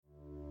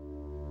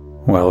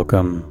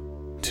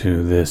Welcome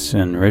to this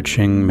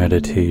enriching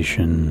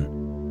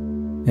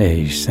meditation,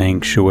 a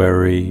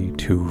sanctuary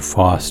to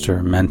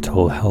foster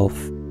mental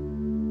health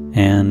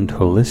and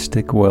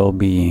holistic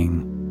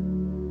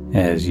well-being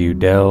as you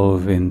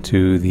delve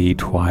into the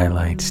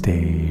twilight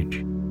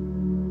stage,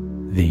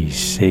 the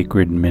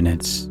sacred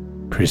minutes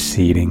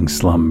preceding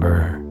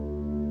slumber.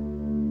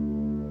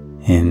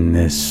 In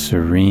this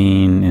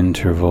serene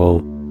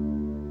interval,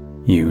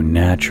 you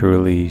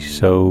naturally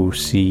sow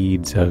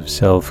seeds of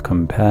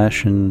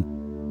self-compassion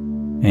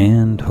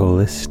and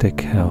holistic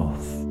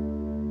health,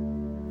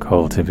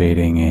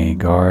 cultivating a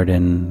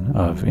garden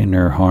of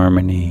inner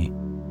harmony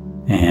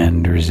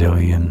and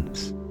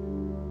resilience.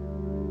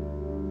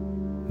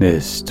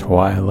 This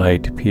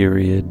twilight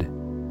period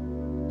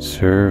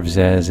serves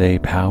as a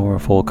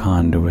powerful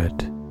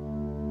conduit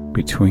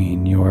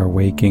between your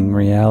waking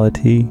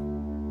reality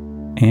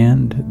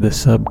and the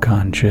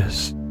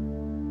subconscious,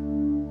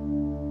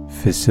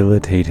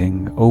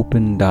 facilitating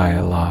open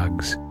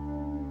dialogues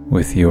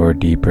with your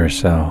deeper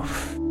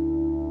self.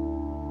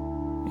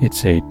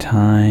 It's a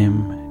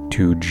time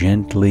to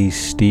gently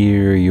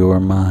steer your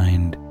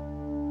mind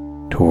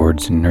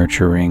towards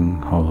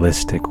nurturing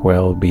holistic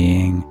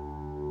well-being,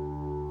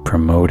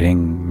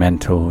 promoting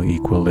mental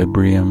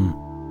equilibrium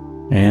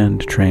and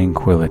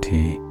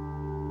tranquility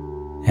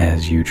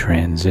as you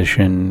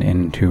transition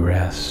into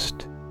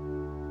rest.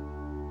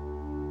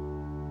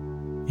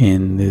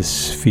 In this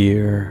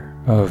sphere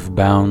of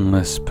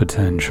boundless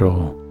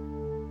potential,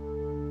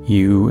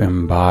 you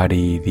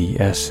embody the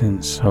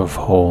essence of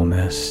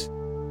wholeness.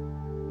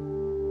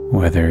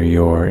 Whether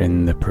you're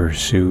in the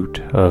pursuit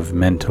of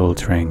mental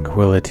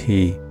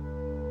tranquility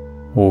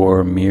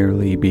or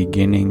merely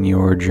beginning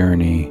your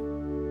journey,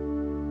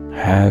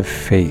 have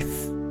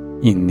faith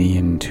in the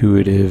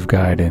intuitive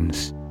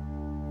guidance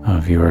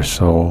of your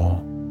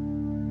soul.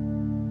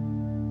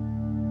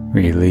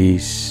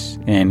 Release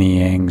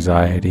any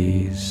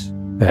anxieties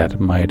that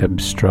might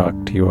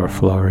obstruct your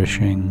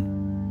flourishing,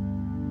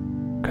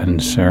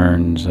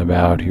 concerns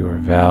about your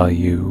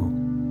value,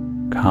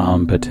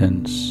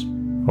 competence,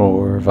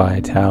 or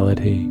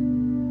vitality.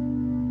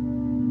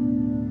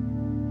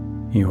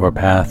 Your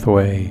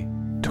pathway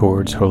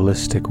towards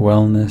holistic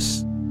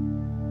wellness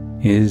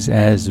is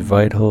as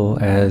vital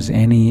as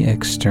any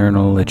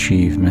external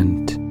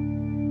achievement.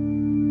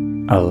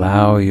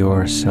 Allow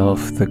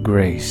yourself the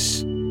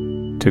grace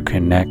to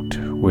connect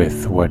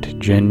with what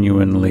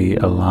genuinely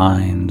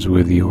aligns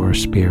with your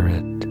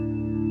spirit.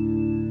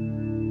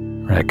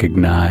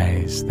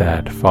 Recognize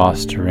that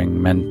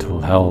fostering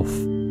mental health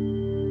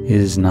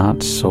is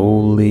not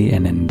solely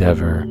an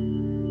endeavor,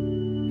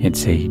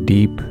 it's a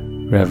deep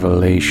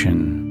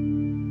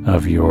revelation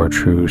of your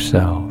true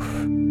self.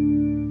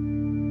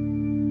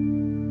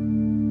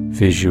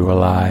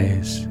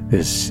 Visualize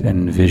this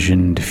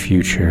envisioned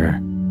future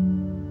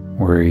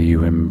where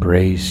you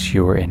embrace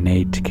your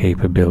innate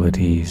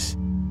capabilities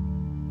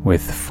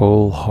with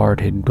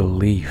full-hearted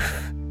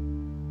belief.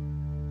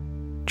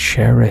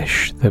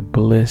 Cherish the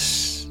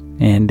bliss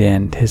and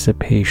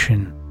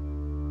anticipation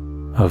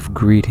of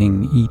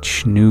greeting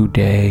each new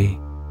day,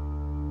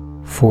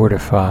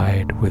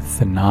 fortified with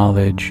the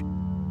knowledge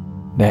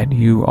that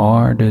you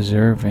are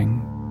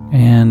deserving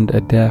and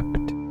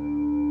adept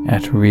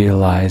at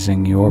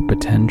realizing your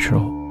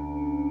potential.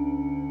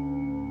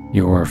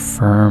 Your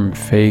firm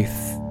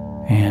faith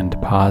and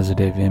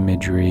positive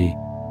imagery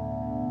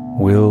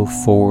will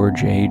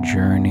forge a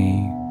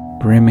journey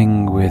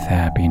brimming with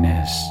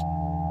happiness,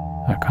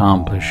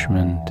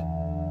 accomplishment,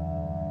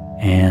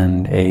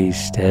 and a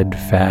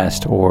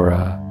steadfast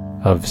aura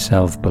of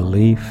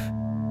self-belief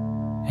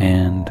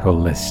and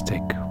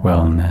holistic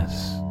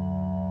wellness.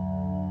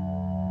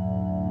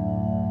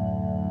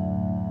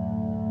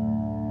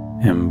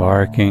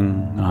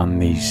 Embarking on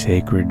the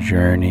sacred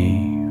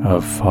journey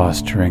of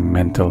fostering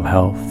mental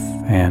health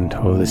and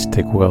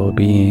holistic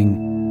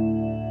well-being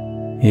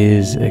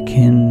is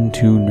akin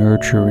to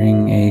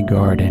nurturing a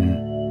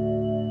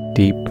garden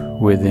deep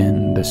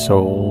within the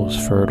soul's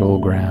fertile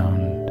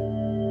ground.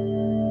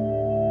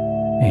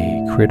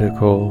 A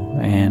critical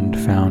and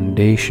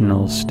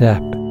foundational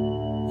step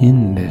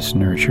in this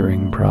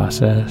nurturing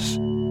process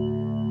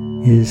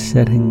is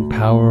setting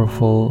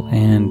powerful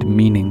and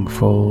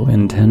meaningful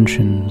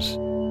intentions.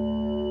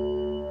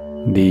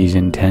 These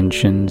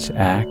intentions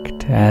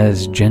act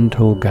as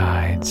gentle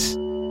guides,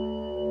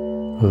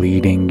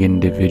 leading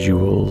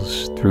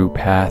individuals through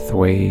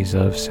pathways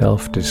of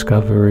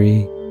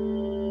self-discovery,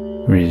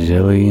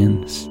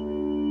 resilience,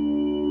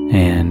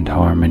 and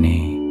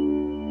harmony.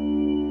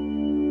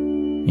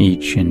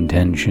 Each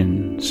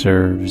intention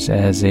serves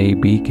as a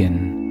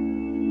beacon,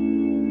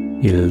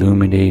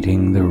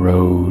 illuminating the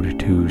road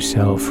to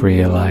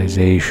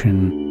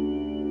self-realization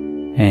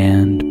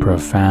and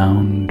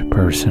profound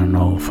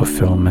personal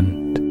fulfillment.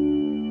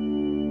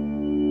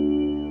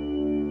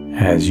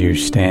 As you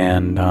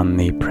stand on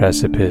the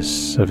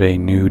precipice of a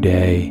new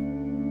day,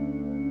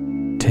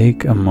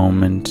 take a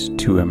moment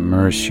to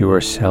immerse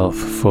yourself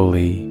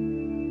fully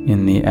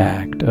in the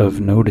act of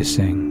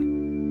noticing.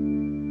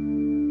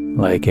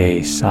 like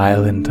a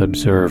silent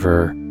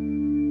observer,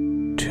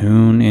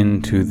 tune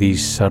into the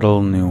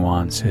subtle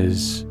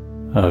nuances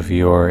of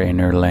your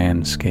inner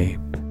landscape.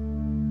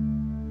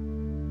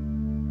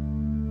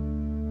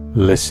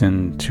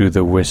 Listen to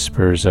the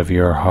whispers of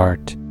your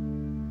heart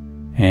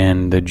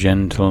and the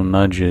gentle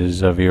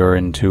nudges of your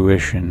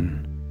intuition.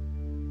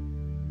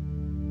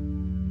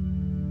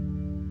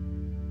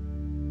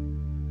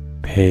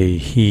 Pay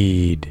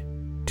heed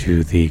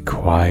to the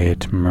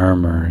quiet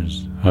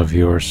murmurs of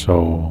your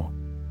soul,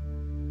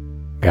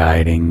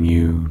 guiding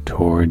you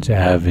towards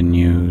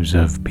avenues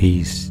of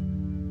peace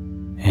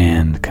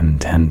and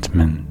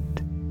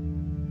contentment.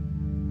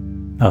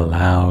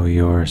 Allow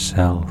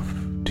yourself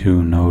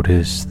to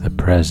notice the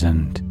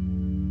present,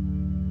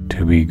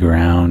 to be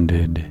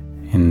grounded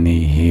in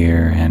the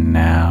here and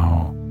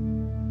now,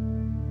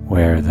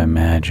 where the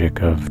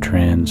magic of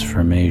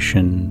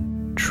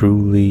transformation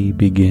truly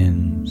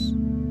begins.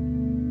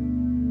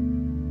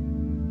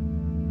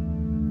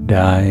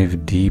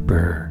 Dive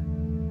deeper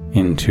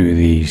into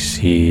the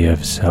sea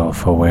of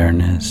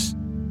self-awareness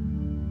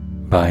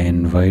by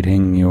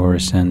inviting your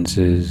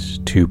senses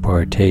to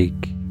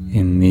partake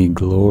in the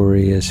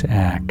glorious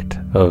act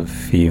of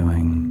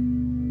feeling.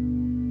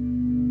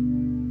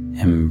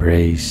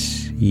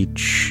 Embrace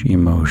each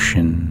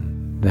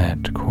emotion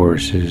that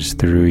courses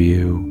through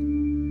you,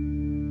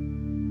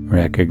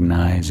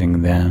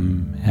 recognizing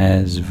them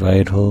as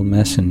vital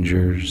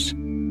messengers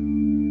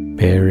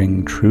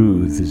bearing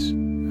truths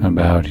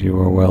about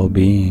your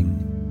well-being.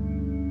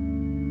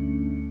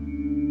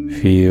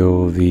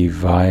 Feel the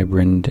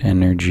vibrant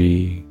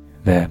energy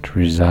that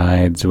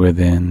resides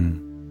within,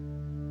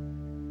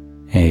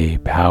 a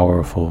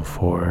powerful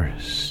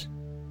force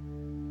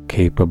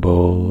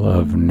capable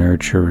of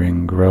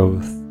nurturing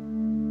growth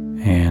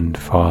and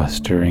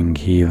fostering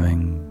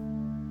healing.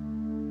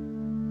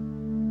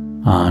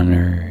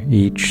 Honor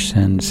each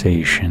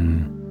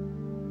sensation,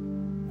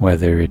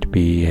 whether it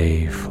be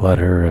a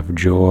flutter of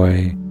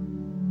joy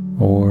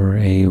or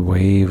a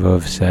wave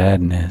of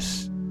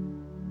sadness,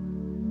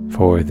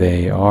 for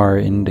they are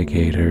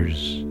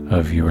indicators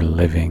of your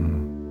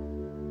living,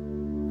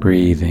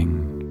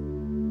 breathing,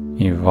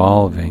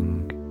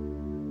 evolving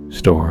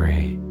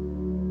story.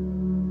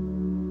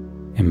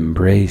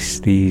 Embrace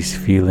these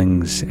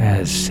feelings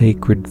as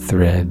sacred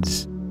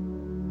threads,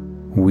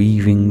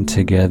 weaving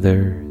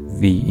together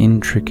the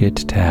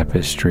intricate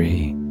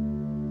tapestry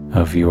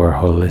of your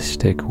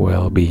holistic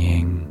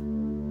well-being.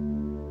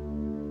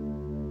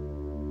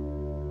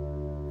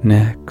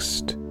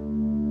 Next,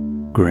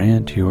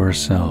 grant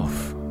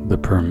yourself the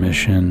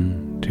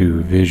permission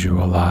to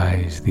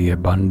visualize the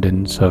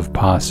abundance of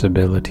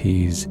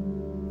possibilities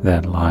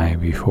that lie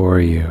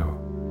before you.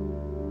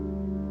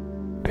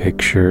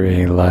 Picture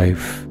a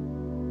life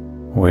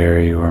where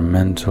your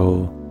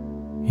mental,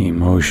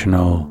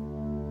 emotional,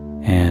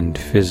 and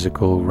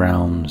physical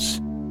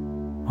realms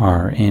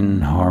are in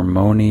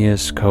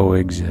harmonious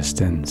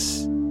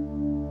coexistence.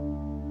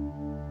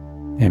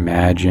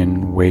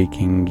 Imagine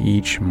waking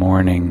each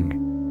morning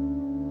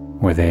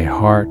with a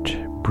heart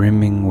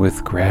brimming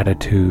with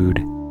gratitude,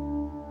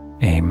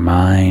 a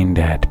mind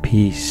at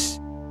peace,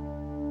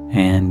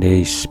 and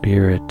a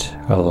spirit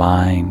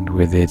aligned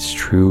with its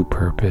true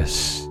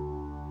purpose.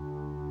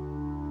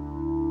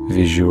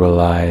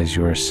 Visualize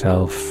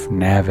yourself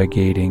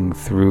navigating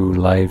through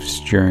life's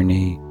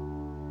journey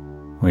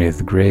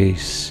with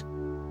grace,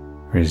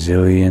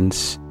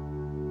 resilience,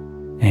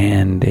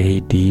 and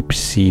a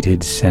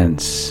deep-seated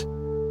sense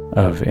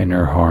of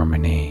inner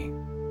harmony.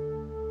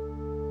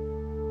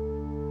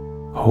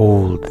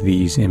 Hold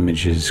these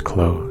images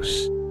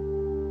close,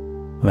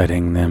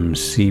 letting them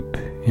seep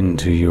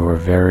into your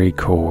very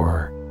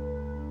core,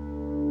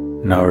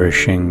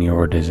 nourishing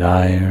your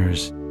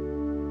desires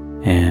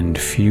and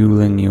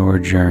fueling your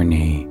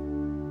journey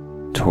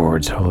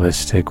towards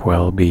holistic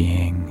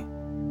well-being.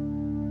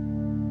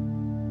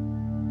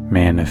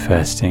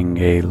 Manifesting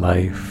a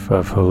life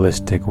of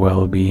holistic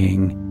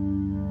well-being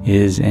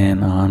is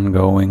an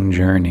ongoing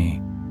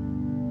journey,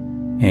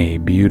 a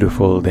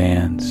beautiful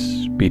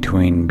dance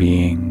between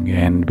being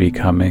and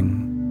becoming.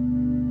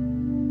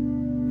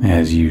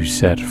 As you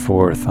set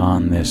forth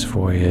on this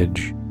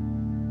voyage,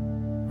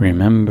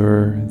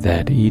 remember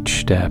that each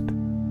step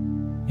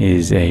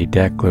is a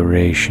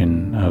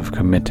declaration of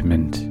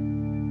commitment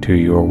to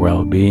your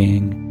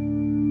well-being,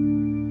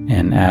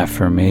 an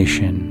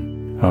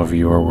affirmation of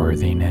your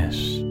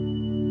worthiness.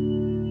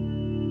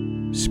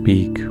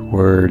 Speak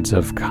words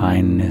of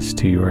kindness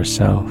to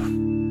yourself,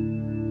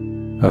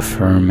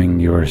 affirming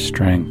your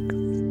strength,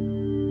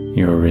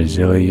 your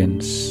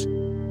resilience,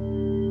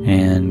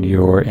 and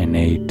your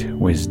innate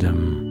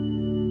wisdom.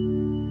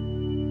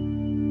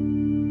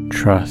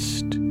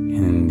 Trust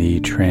in the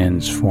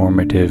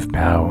transformative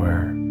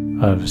power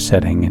of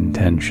setting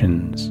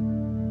intentions,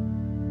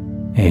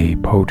 a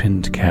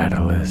potent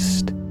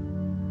catalyst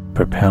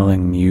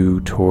propelling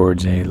you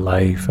towards a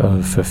life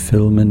of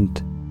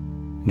fulfillment,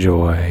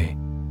 joy,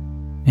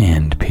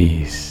 and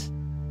peace.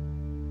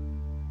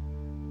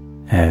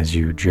 As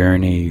you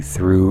journey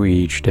through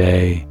each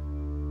day,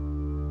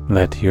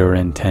 Let your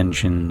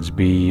intentions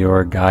be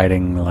your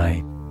guiding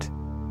light,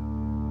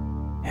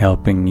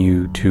 helping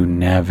you to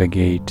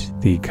navigate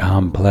the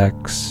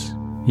complex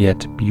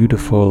yet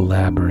beautiful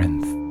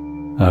labyrinth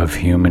of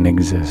human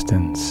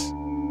existence.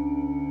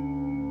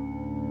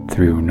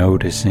 Through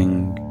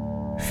noticing,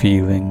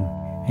 feeling,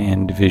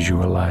 and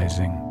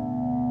visualizing,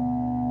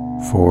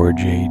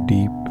 forge a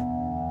deep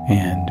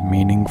and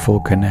meaningful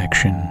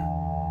connection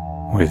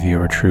with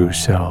your true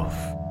self,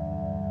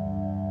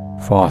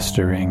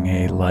 fostering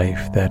a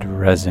life that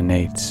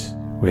resonates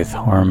with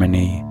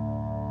harmony,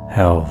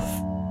 health,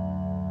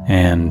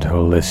 and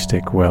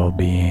holistic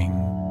well-being.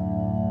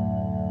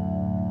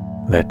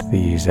 Let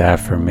these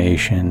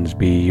affirmations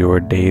be your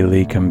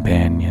daily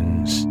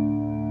companions,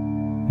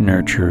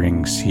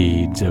 nurturing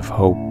seeds of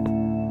hope,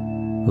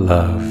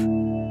 love,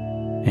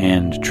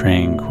 and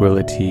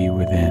tranquility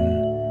within,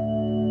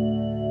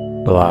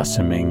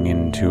 blossoming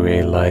into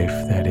a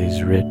life that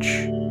is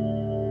rich,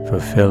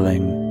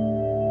 fulfilling,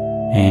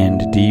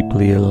 and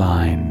deeply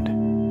aligned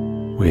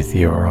with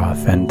your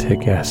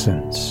authentic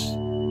essence.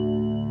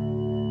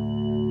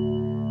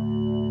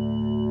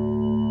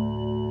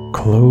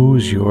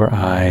 Close your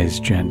eyes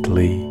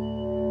gently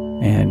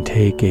and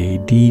take a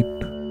deep,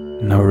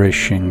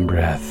 nourishing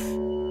breath,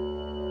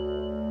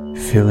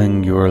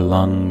 filling your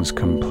lungs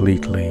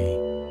completely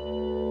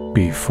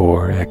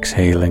before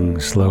exhaling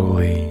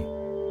slowly.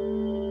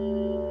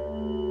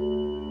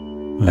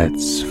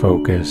 Let's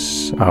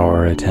focus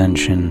our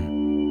attention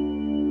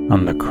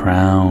on the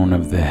crown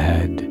of the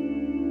head,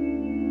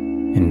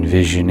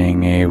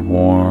 envisioning a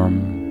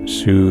warm,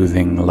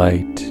 soothing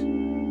light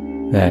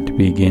that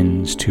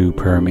begins to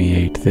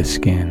permeate the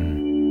skin,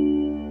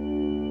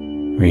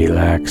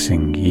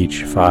 relaxing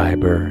each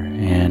fiber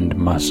and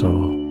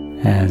muscle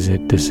as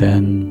it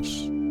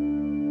descends.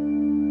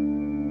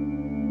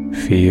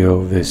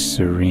 Feel this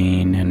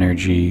serene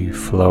energy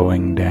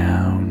flowing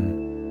down,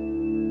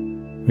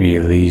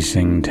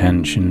 releasing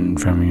tension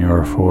from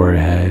your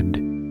forehead,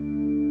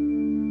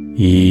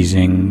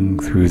 easing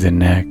through the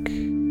neck,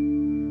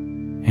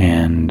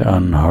 and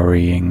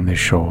unhurrying the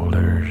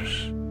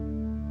shoulders.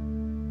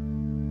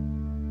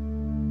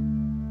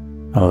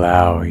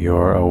 Allow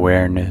your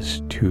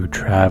awareness to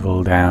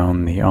travel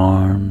down the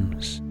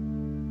arms,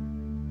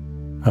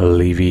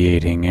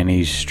 alleviating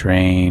any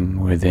strain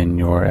within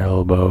your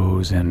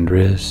elbows and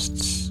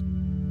wrists.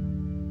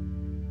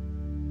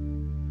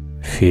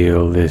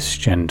 Feel this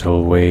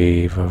gentle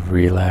wave of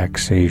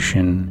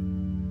relaxation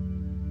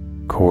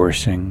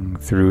coursing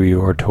through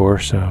your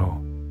torso,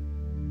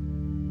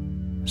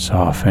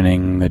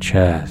 softening the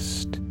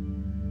chest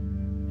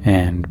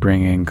and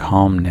bringing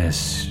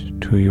calmness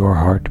to your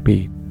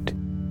heartbeat.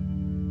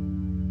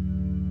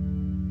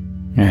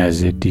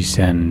 As it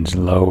descends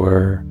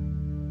lower,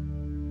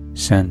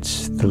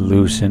 sense the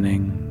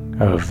loosening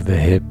of the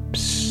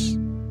hips,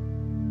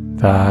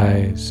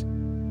 thighs,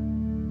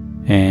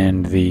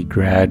 and the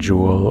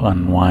gradual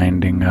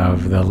unwinding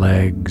of the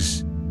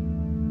legs,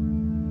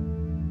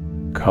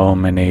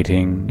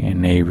 culminating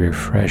in a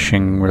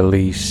refreshing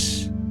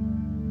release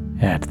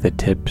at the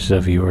tips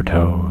of your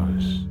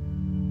toes.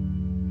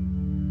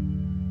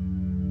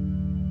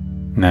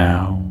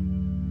 Now,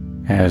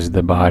 as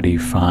the body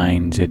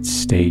finds its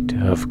state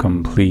of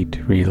complete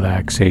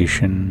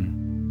relaxation,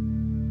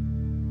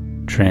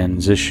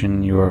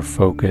 transition your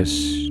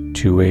focus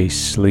to a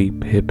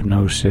sleep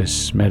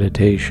hypnosis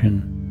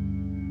meditation.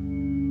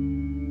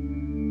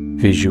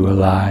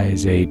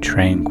 Visualize a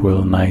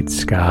tranquil night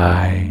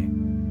sky,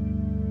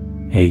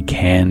 a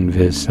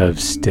canvas of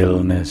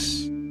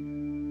stillness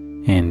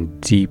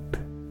and deep,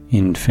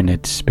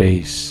 infinite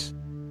space.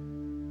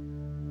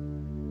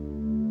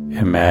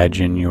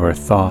 Imagine your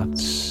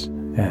thoughts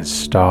as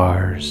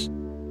stars,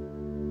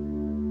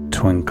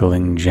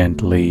 twinkling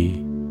gently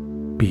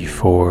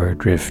before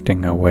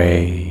drifting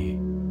away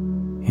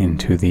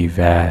into the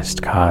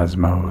vast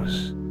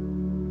cosmos,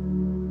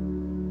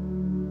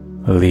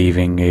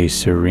 leaving a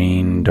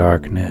serene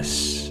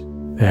darkness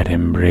that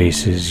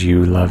embraces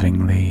you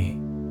lovingly.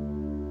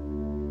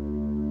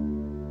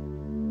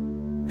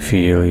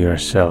 Feel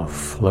yourself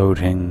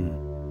floating,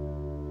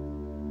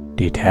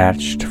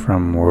 detached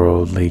from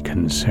worldly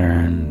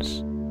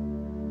concerns,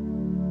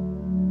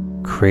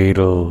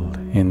 cradled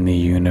in the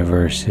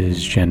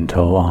universe's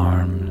gentle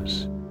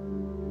arms.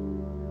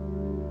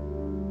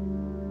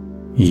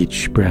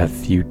 Each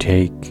breath you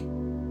take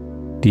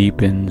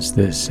deepens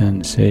this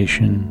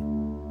sensation,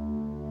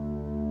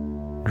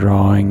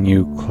 drawing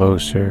you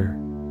closer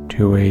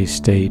to a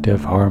state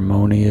of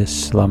harmonious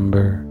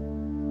slumber.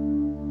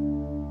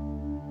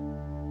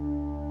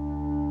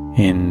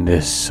 In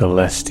this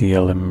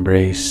celestial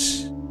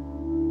embrace,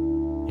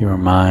 your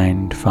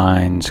mind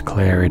finds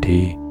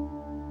clarity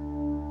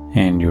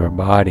and your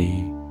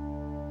body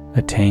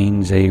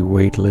attains a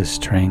weightless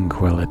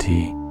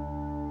tranquility,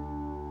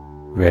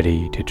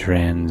 ready to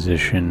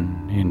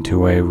transition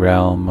into a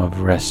realm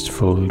of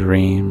restful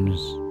dreams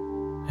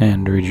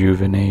and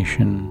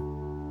rejuvenation.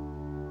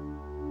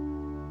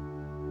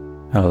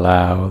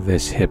 Allow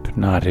this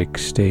hypnotic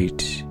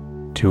state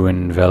to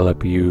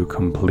envelop you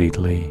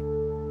completely,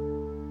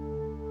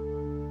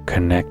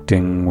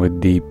 connecting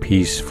with the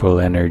peaceful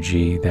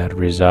energy that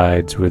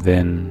resides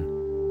within,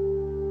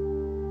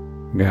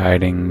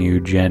 guiding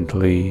you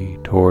gently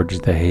towards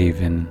the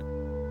haven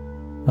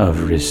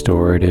of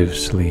restorative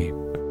sleep.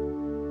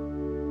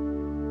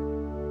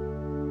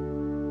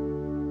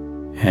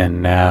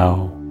 And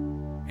now,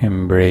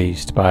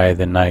 embraced by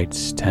the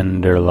night's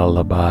tender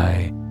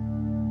lullaby,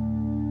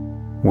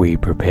 we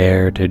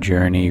prepare to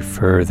journey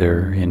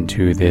further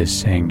into this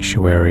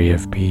sanctuary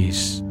of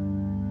peace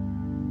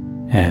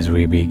as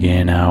we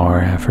begin our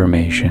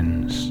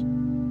affirmations.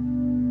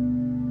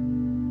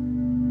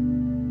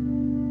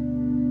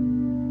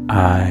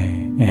 I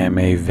am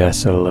a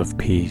vessel of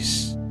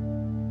peace,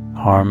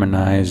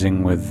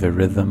 harmonizing with the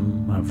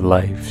rhythm of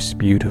life's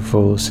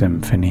beautiful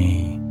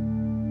symphony.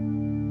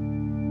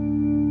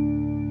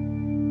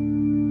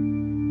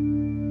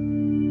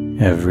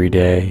 Every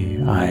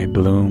day I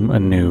bloom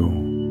anew,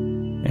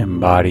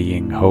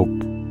 embodying hope,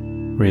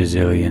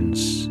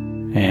 resilience,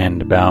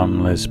 and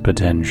boundless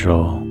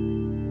potential.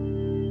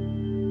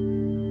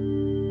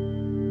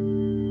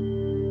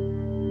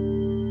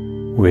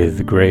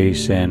 With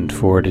grace and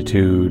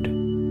fortitude,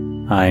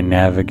 I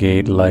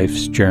navigate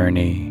life's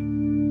journey,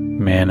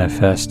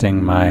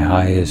 manifesting my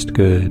highest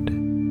good.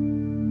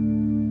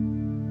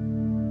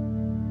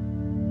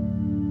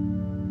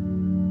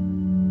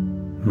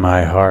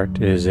 My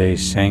heart is a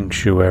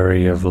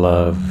sanctuary of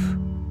love,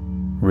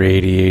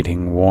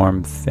 radiating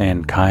warmth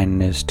and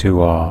kindness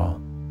to all.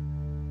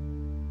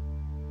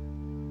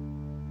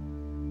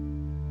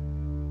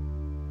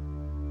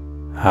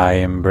 I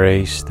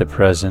embrace the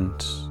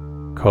present,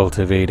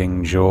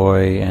 cultivating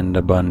joy and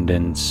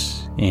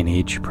abundance in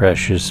each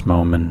precious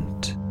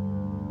moment.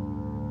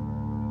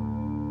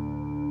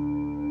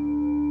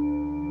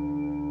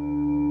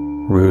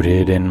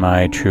 Rooted in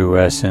my true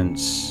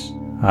essence,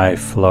 I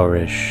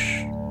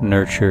flourish,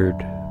 nurtured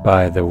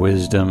by the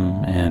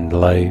wisdom and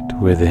light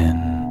within.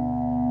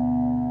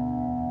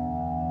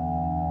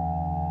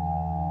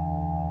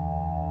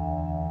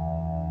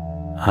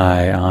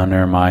 I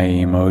honor my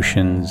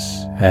emotions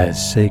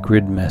as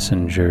sacred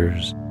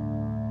messengers,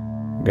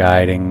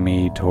 guiding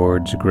me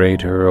towards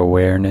greater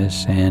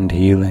awareness and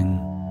healing.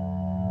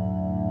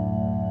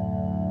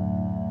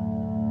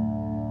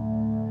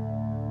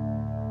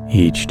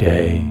 Each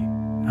day,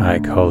 I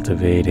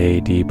cultivate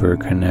a deeper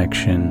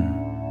connection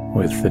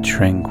with the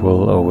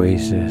tranquil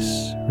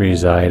oasis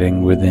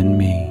residing within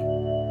me.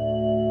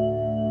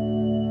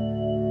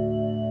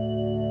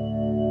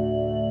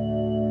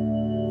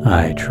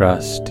 I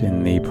trust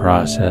in the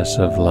process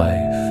of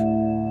life,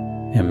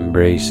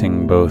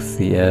 embracing both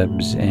the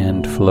ebbs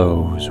and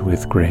flows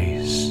with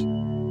grace.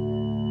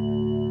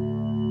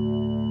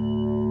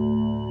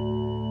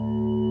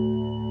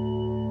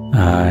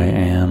 I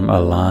am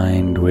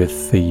aligned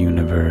with the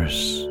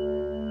universe,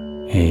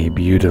 a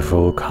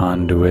beautiful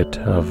conduit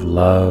of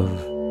love,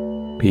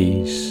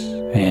 peace,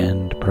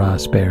 and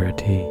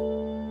prosperity.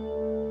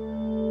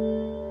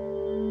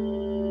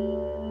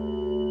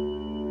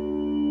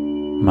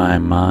 My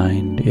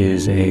mind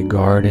is a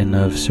garden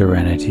of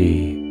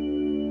serenity,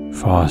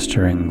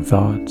 fostering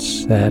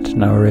thoughts that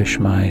nourish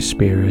my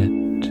spirit.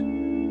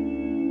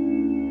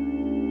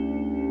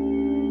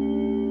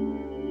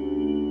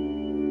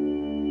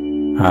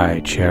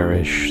 I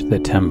cherish the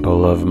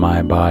temple of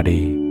my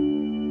body,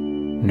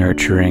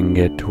 nurturing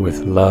it with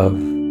love,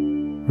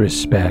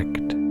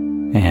 respect,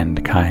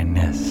 and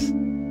kindness.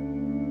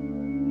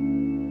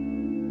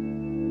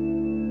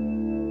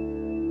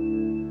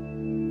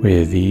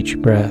 With each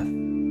breath,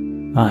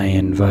 I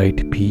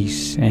invite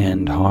peace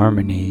and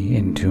harmony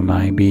into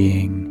my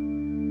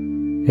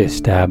being,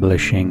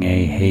 establishing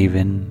a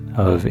haven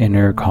of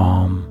inner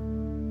calm.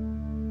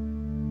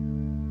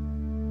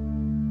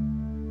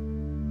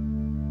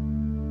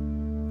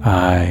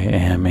 I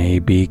am a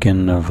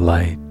beacon of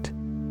light,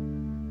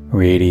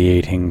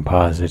 radiating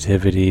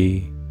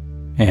positivity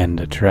and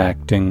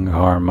attracting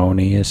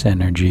harmonious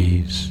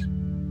energies.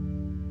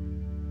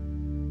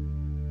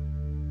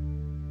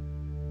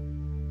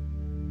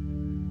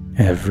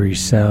 Every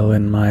cell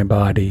in my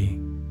body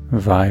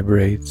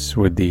vibrates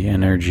with the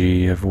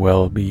energy of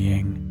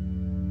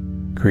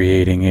well-being,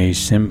 creating a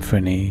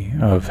symphony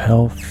of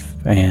health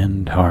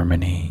and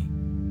harmony.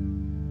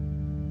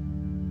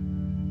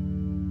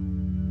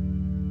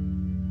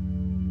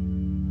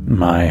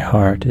 My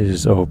heart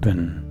is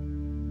open,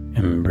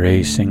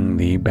 embracing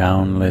the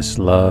boundless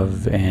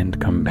love and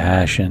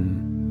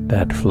compassion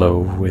that flow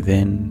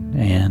within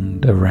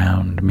and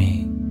around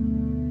me.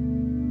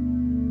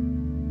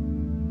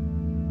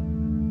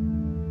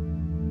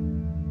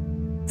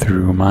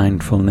 Through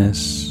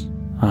mindfulness,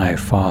 I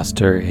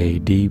foster a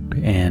deep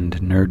and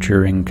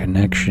nurturing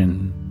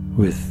connection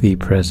with the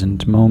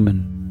present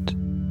moment.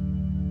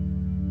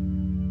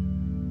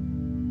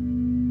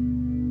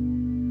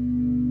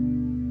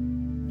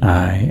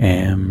 I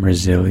am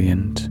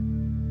resilient,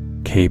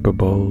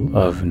 capable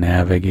of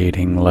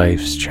navigating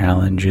life's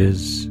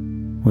challenges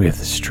with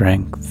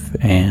strength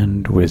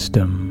and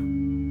wisdom.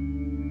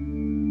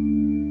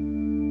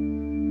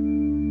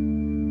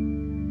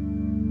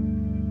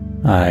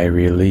 I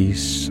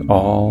release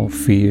all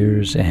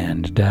fears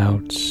and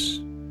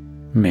doubts,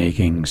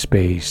 making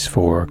space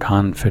for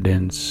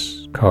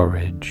confidence,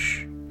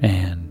 courage,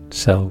 and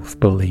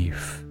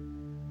self-belief.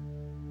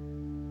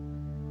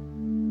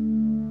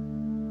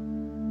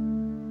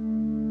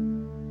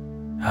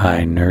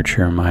 I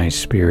nurture my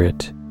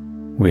spirit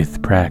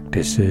with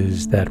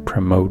practices that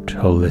promote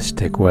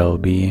holistic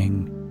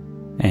well-being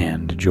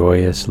and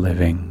joyous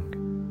living.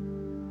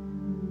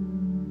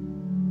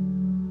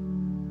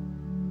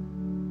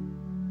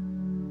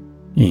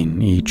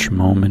 In each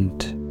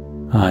moment,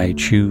 I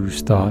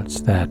choose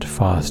thoughts that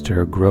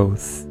foster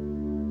growth,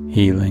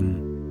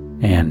 healing,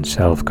 and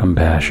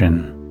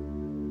self-compassion.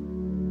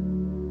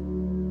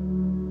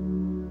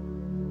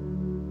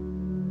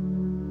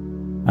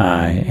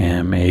 I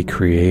am a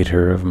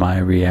creator of my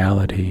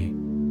reality,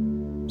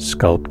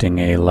 sculpting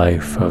a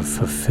life of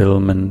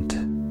fulfillment,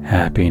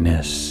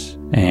 happiness,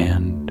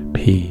 and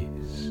peace.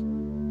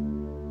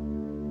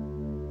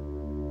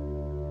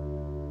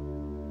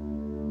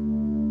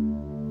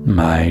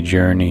 My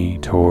journey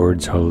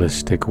towards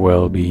holistic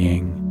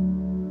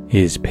well-being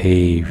is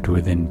paved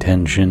with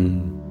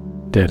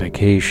intention,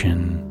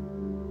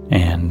 dedication,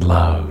 and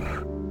love.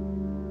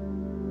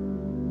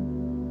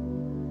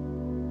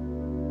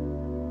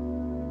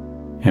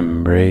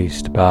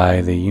 Embraced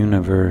by the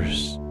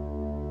universe,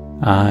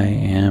 I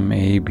am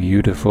a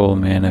beautiful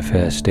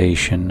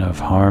manifestation of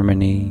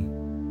harmony,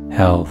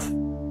 health,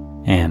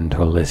 and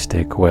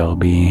holistic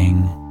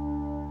well-being.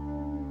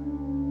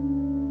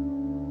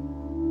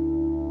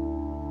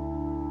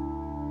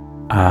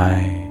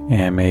 I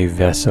am a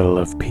vessel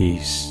of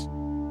peace,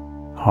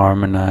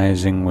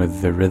 harmonizing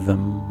with the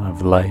rhythm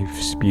of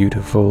life's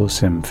beautiful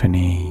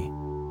symphony.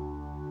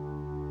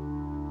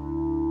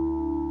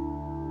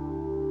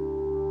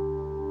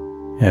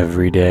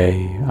 Every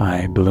day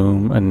I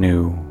bloom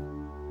anew,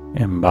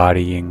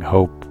 embodying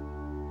hope,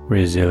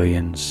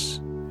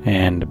 resilience,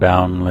 and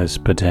boundless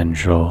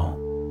potential.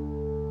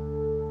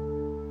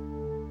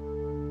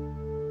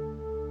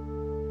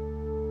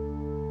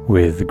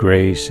 With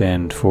grace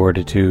and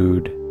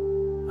fortitude,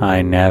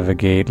 I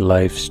navigate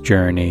life's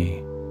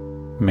journey,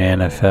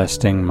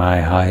 manifesting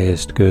my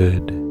highest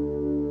good.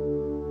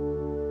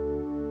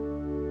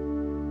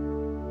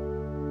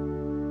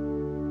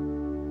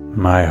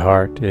 My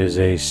heart is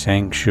a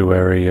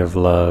sanctuary of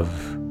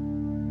love,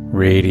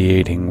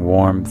 radiating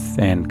warmth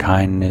and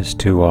kindness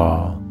to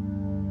all.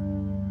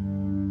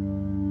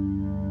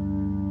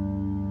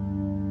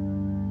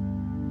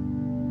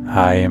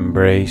 I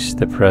embrace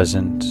the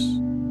present,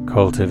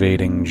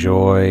 cultivating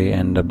joy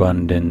and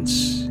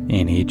abundance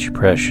in each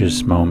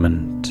precious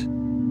moment.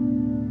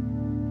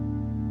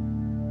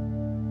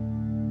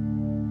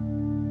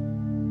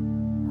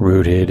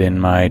 Rooted in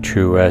my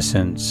true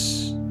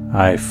essence,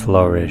 I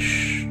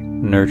flourish,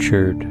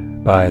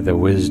 nurtured by the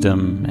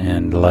wisdom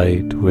and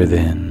light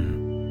within.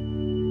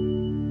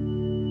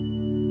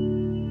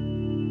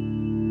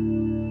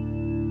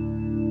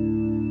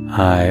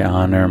 I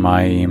honor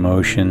my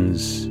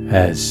emotions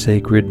as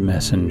sacred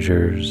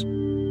messengers,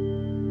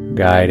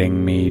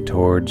 guiding me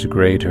towards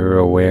greater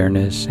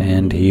awareness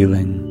and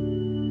healing.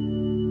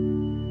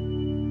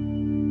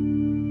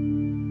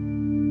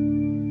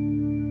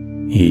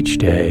 Each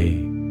day,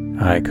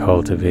 I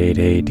cultivate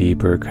a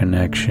deeper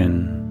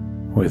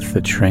connection with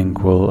the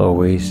tranquil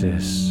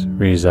oasis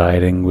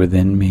residing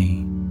within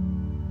me.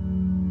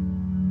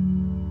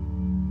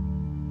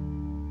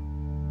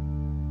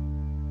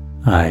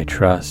 I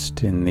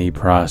trust in the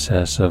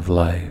process of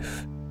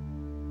life,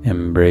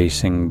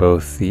 embracing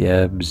both the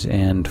ebbs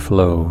and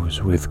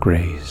flows with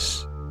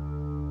grace.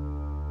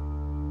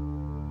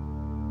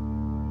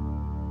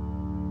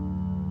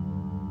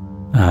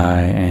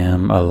 I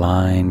am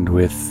aligned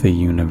with the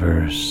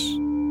universe,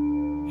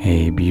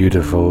 a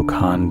beautiful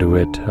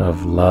conduit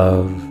of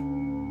love,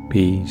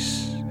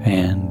 peace,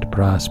 and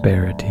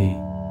prosperity.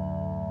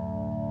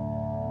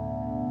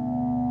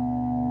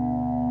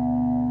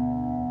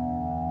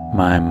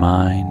 My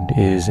mind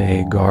is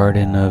a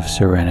garden of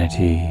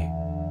serenity,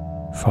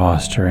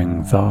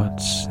 fostering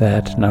thoughts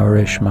that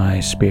nourish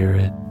my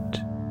spirit.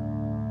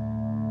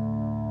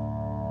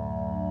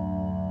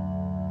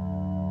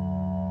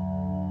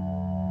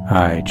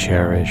 I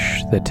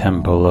cherish the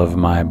temple of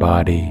my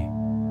body,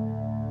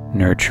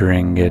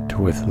 nurturing it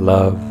with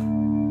love,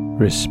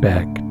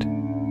 respect,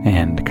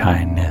 and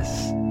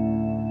kindness.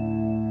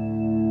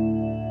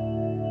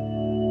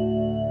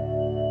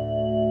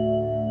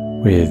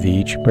 With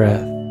each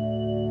breath,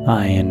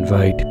 I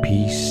invite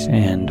peace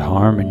and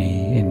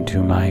harmony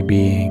into my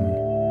being,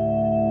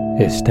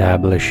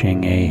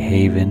 establishing a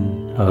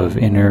haven of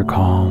inner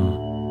calm.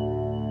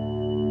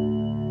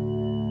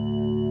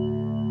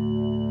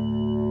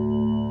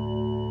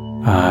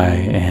 I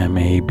am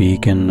a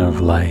beacon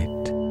of light,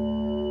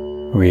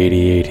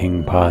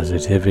 radiating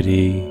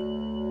positivity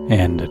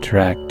and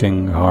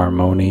attracting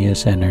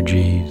harmonious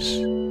energies.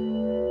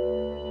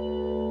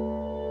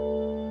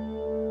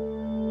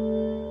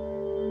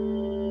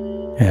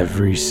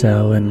 Every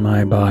cell in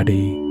my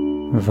body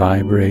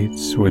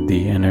vibrates with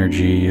the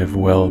energy of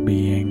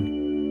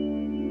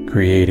well-being,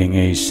 creating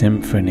a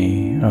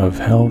symphony of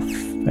health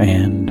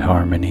and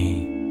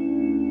harmony.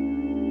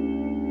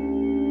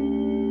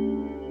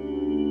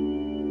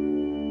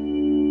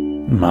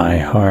 My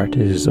heart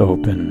is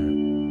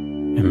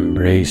open,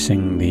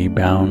 embracing the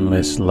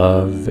boundless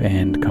love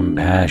and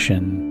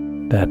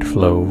compassion that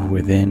flow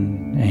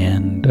within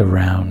and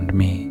around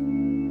me.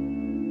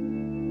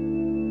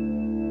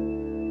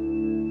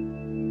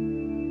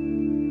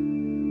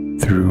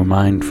 Through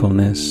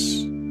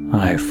mindfulness,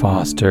 I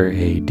foster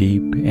a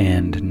deep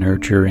and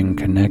nurturing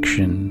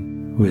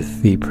connection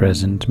with the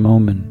present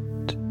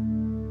moment.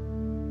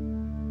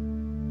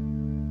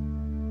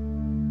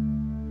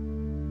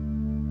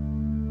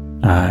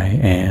 I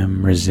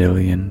am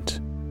resilient,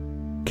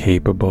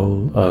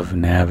 capable of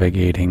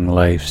navigating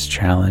life's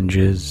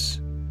challenges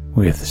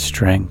with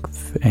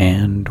strength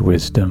and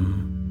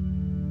wisdom.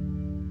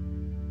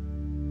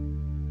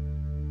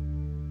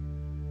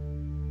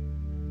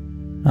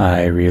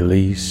 I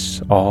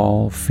release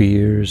all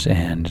fears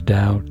and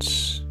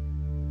doubts,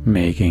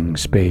 making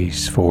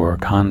space for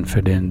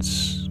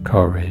confidence,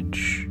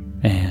 courage,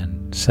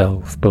 and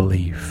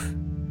self-belief.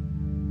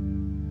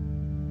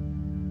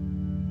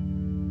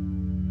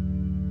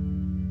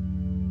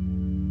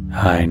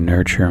 I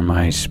nurture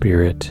my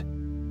spirit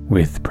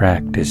with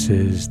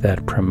practices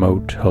that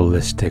promote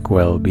holistic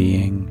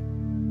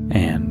well-being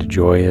and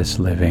joyous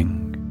living.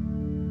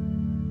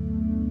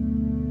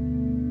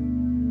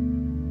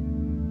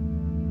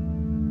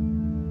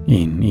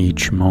 In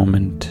each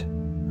moment,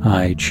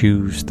 I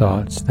choose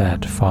thoughts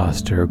that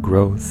foster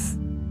growth,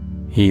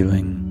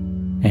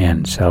 healing,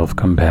 and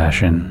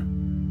self-compassion.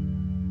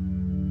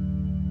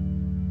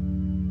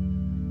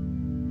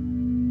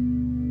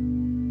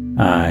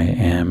 I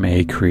am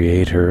a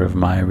creator of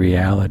my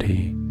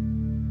reality,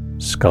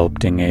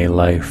 sculpting a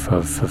life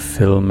of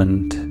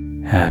fulfillment,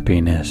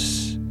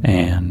 happiness,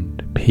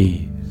 and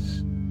peace.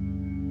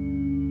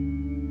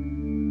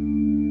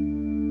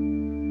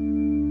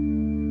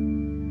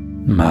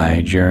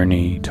 My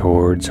journey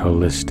towards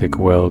holistic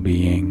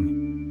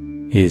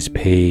well-being is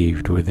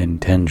paved with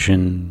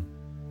intention,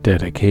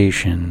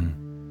 dedication,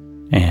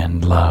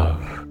 and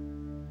love.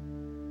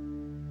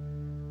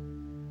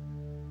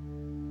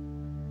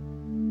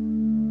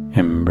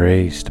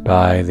 Embraced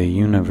by the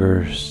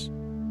universe,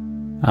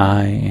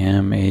 I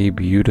am a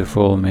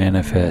beautiful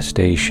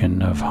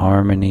manifestation of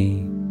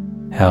harmony,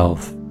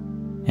 health,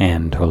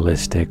 and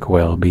holistic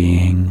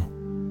well-being.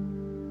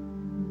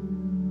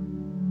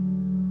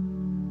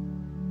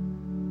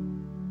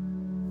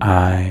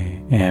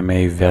 I am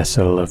a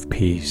vessel of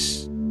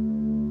peace,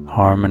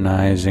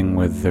 harmonizing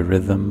with the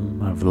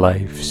rhythm of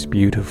life's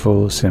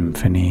beautiful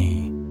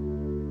symphony.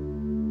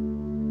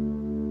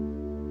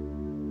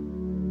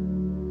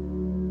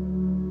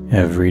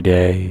 Every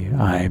day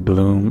I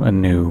bloom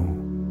anew,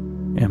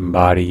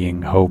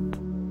 embodying hope,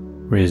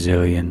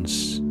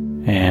 resilience,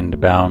 and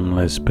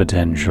boundless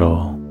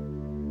potential.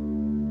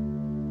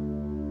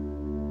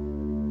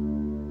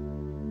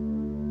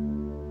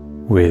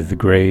 With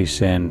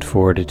grace and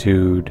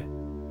fortitude,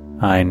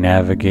 I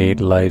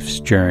navigate life's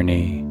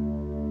journey,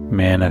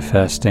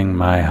 manifesting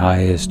my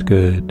highest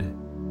good.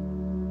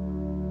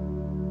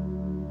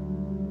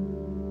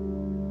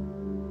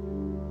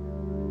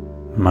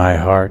 My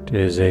heart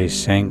is a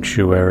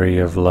sanctuary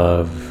of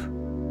love,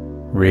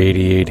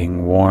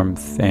 radiating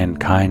warmth and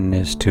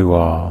kindness to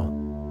all.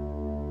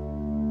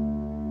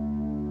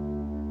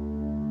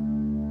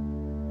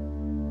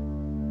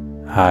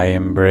 I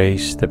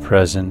embrace the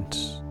present,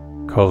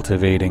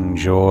 cultivating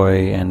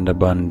joy and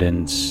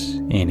abundance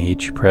in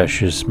each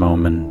precious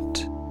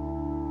moment.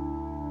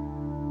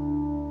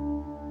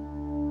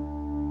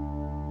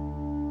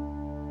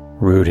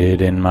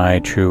 Rooted in my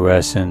true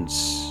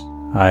essence,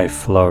 I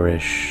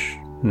flourish,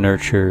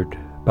 nurtured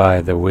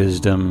by the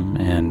wisdom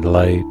and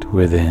light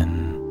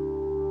within.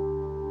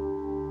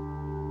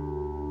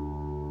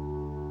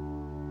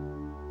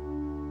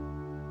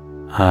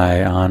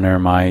 I honor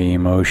my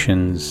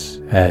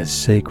emotions as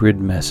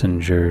sacred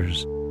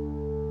messengers,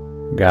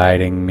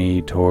 guiding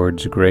me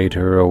towards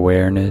greater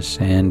awareness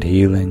and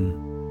healing.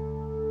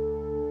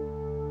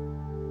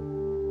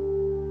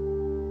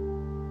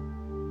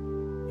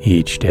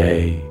 Each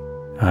day,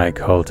 I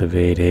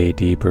cultivate a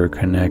deeper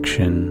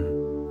connection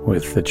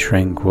with the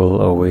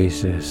tranquil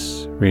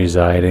oasis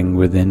residing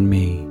within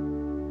me.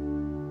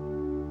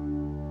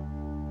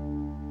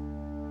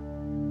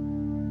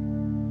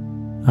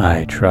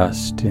 I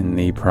trust in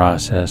the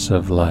process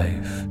of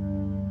life,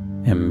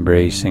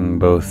 embracing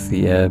both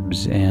the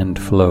ebbs and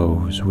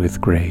flows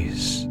with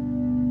grace.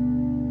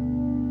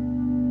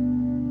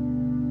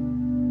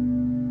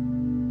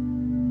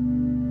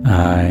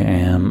 I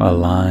am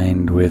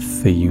aligned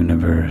with the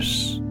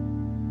universe,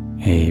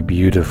 a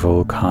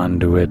beautiful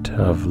conduit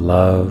of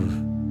love,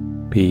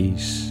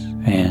 peace,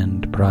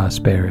 and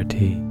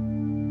prosperity.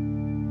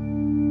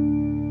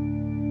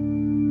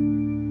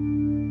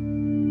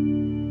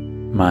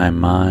 My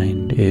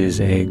mind is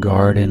a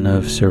garden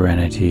of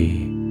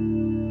serenity,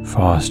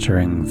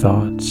 fostering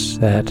thoughts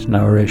that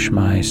nourish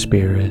my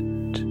spirit.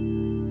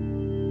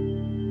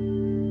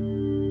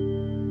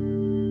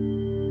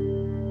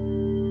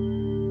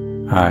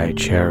 I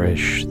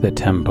cherish the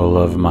temple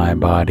of my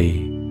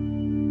body,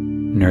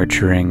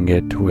 nurturing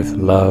it with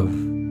love,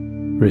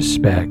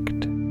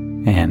 respect,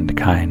 and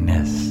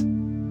kindness.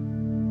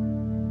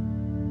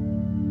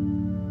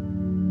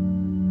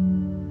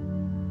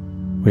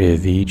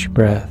 With each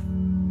breath,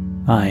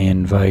 I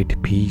invite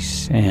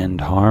peace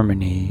and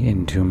harmony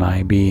into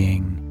my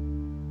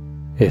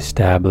being,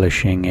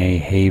 establishing a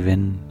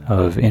haven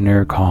of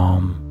inner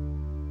calm.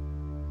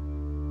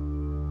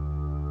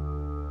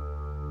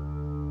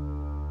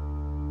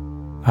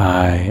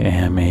 I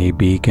am a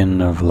beacon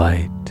of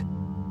light,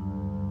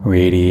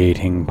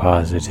 radiating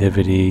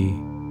positivity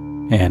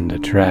and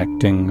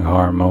attracting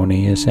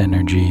harmonious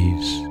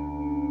energies.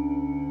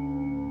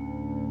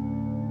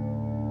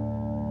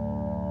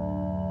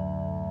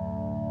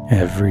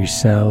 Every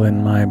cell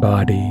in my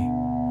body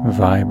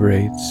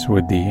vibrates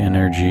with the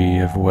energy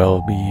of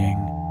well-being,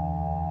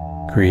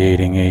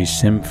 creating a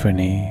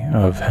symphony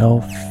of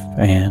health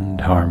and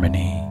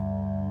harmony.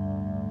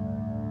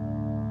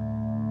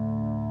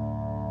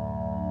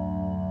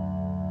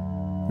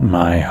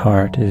 My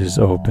heart is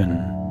open,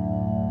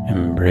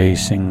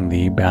 embracing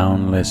the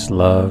boundless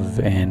love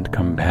and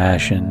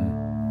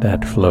compassion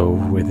that flow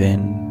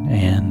within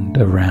and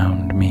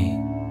around me.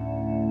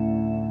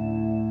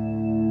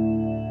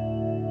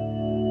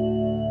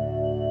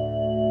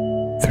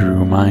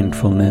 Through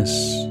mindfulness,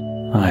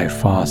 I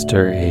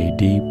foster a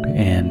deep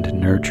and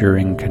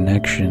nurturing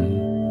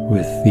connection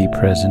with the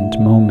present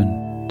moment.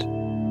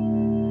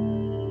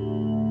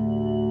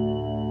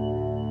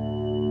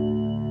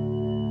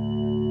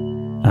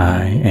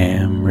 I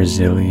am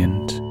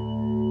resilient,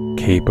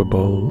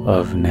 capable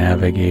of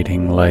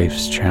navigating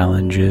life's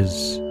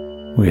challenges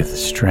with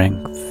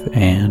strength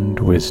and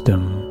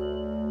wisdom.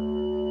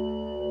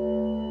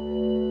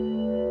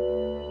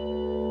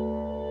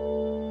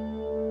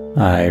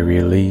 I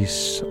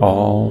release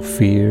all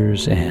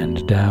fears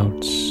and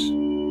doubts,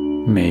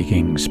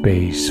 making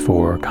space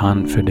for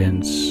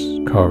confidence,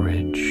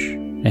 courage,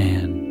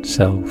 and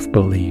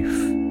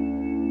self-belief.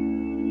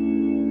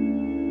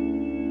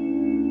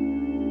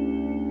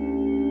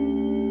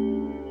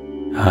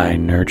 I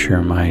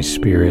nurture my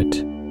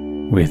spirit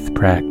with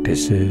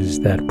practices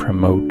that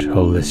promote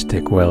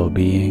holistic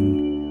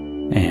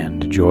well-being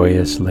and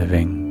joyous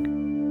living.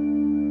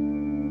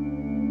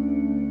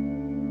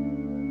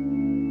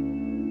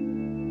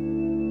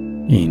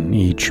 In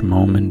each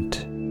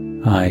moment,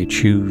 I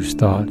choose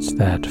thoughts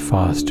that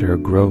foster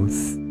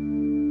growth,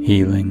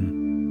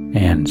 healing,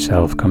 and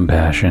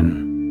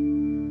self-compassion.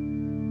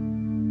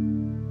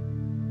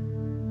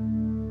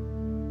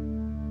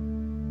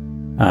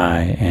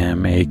 I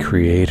am a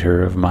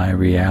creator of my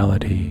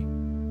reality,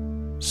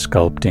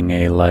 sculpting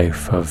a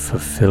life of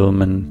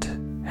fulfillment,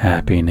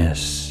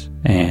 happiness,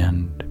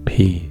 and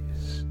peace.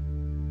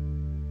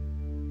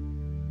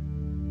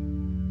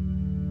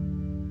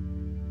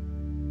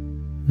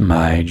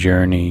 My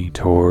journey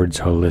towards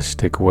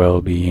holistic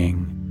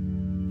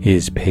well-being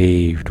is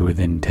paved with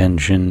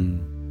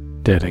intention,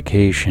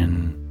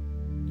 dedication,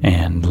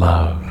 and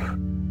love.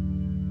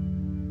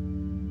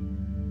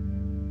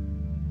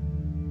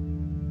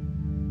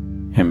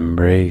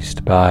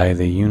 Embraced by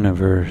the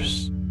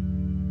universe,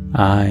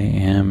 I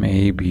am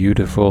a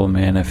beautiful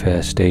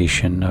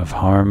manifestation of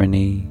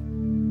harmony,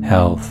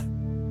 health,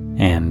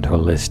 and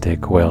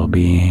holistic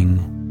well-being.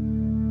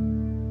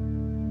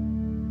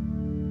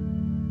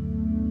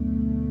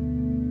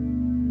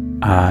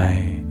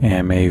 I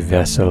am a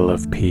vessel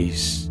of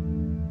peace,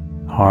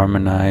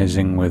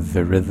 harmonizing with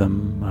the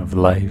rhythm of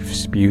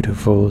life's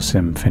beautiful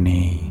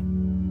symphony.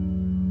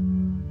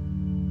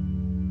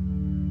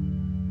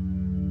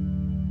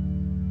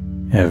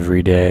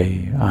 Every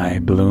day I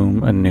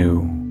bloom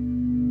anew,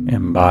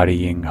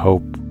 embodying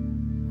hope,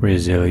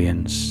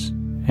 resilience,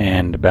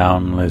 and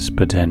boundless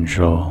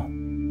potential.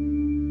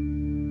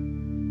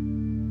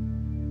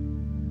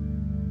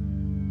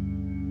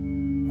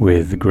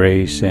 With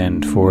grace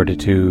and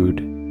fortitude,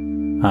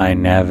 I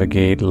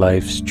navigate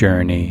life's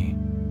journey,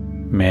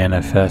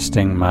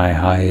 manifesting my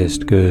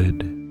highest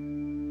good.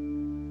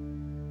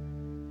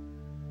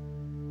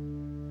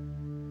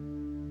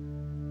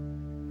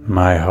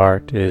 My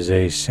heart is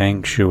a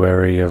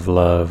sanctuary of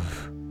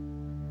love,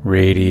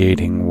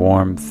 radiating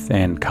warmth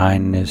and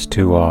kindness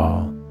to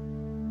all.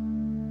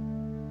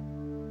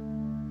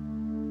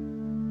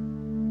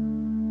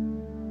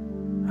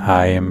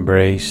 I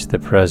embrace the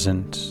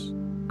present,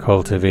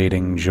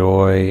 cultivating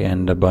joy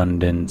and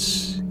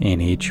abundance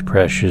in each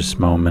precious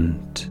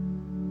moment.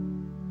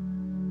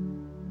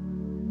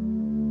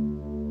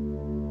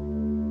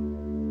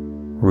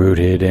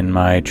 Rooted in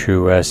my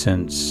true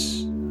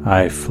essence,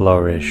 I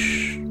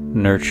flourish,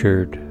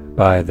 nurtured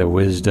by the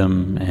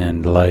wisdom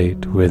and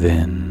light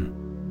within.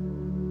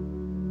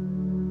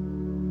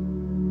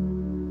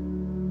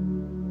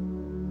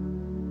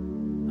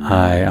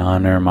 I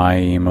honor my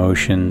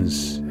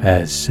emotions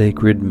as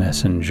sacred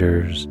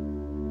messengers,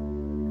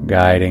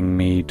 guiding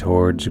me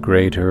towards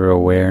greater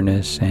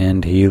awareness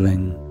and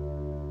healing.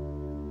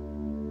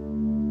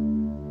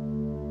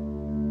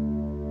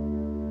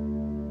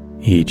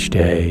 Each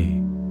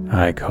day,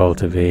 I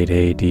cultivate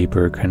a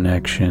deeper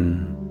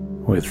connection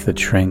with the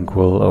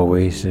tranquil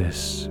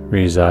oasis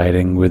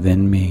residing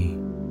within me.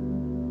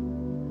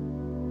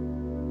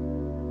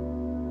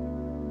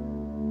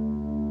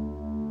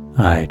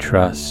 I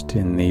trust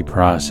in the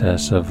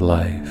process of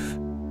life,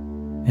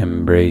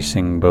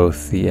 embracing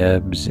both the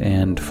ebbs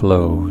and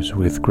flows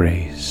with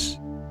grace.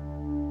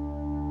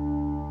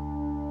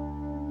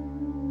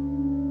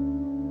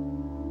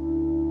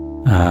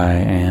 I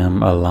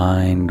am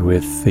aligned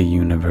with the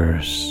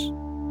universe,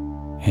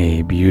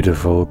 a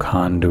beautiful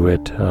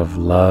conduit of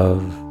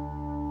love,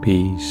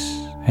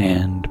 peace,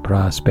 and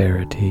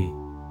prosperity.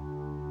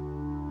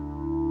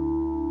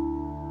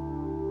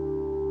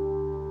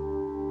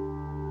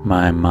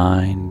 My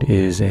mind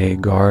is a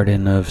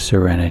garden of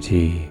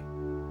serenity,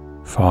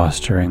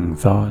 fostering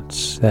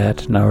thoughts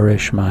that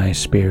nourish my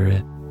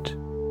spirit.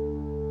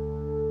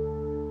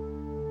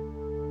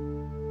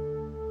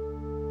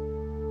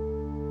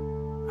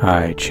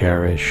 I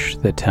cherish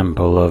the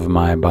temple of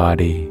my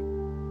body,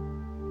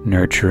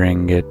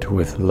 nurturing it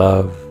with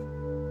love,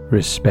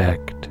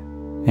 respect,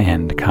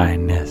 and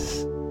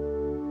kindness.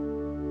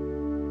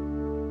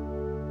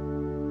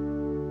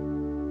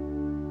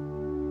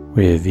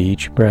 With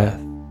each breath,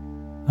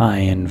 I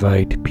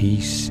invite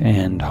peace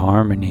and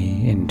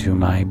harmony into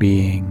my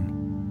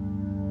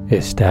being,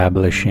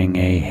 establishing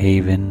a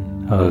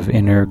haven of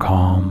inner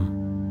calm.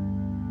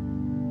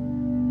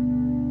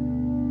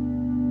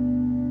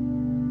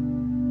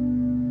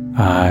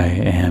 I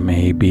am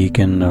a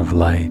beacon of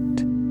light,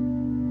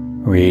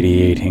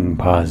 radiating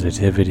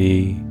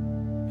positivity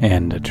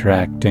and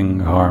attracting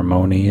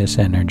harmonious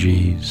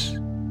energies.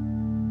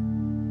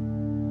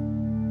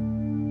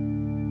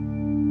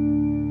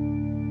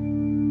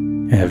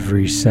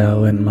 Every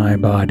cell in my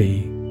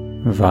body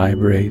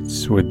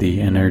vibrates with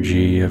the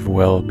energy of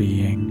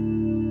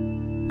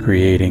well-being,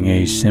 creating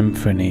a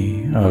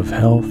symphony of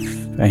health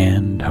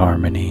and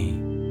harmony.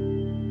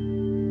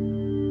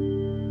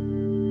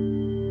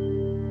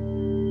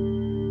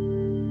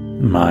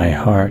 My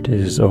heart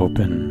is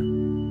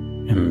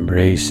open,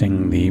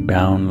 embracing the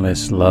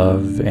boundless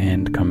love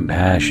and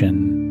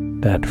compassion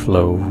that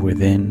flow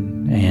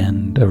within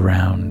and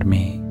around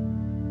me.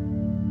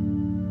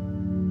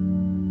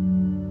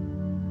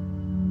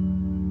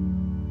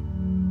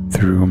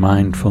 Through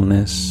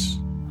mindfulness,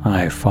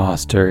 I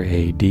foster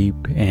a deep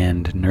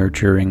and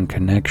nurturing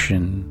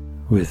connection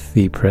with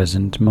the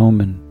present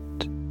moment.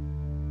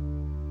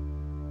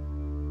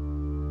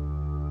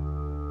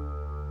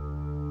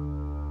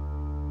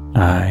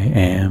 I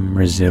am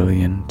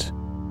resilient,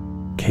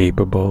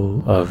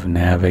 capable of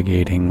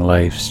navigating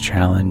life's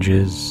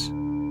challenges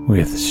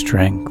with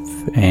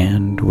strength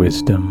and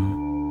wisdom.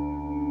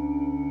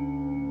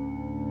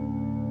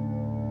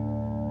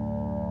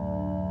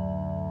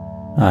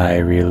 I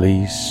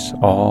release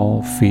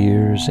all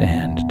fears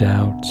and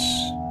doubts,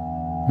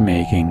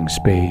 making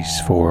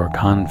space for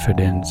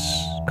confidence,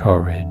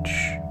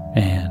 courage,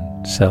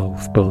 and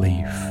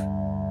self-belief.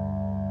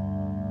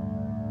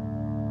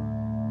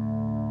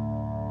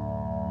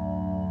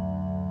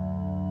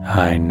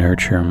 I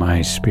nurture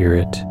my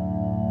spirit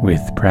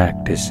with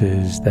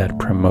practices that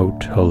promote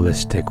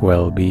holistic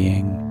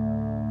well-being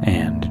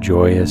and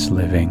joyous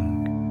living.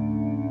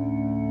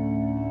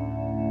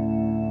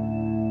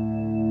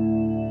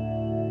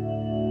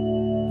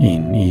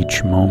 In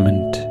each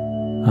moment,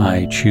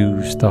 I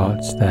choose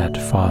thoughts that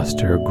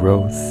foster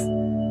growth,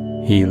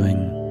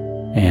 healing,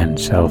 and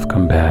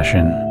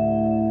self-compassion.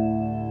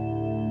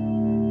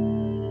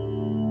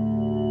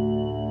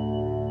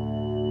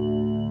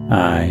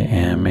 I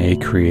am a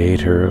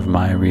creator of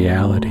my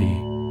reality,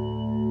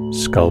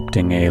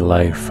 sculpting a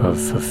life of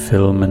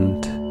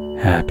fulfillment,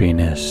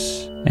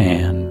 happiness,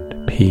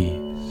 and peace.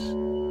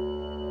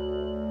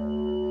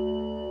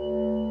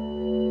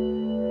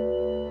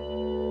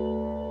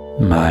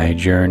 My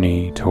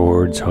journey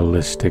towards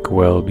holistic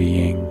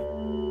well-being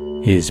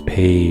is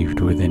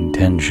paved with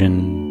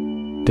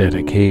intention,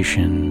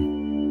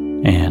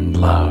 dedication, and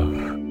love.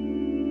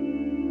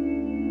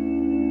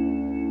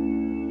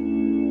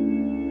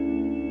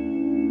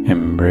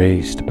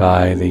 Embraced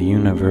by the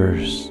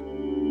universe,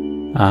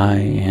 I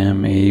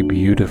am a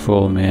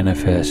beautiful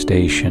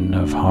manifestation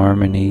of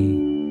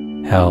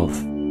harmony,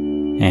 health,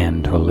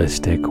 and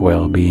holistic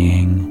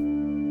well-being.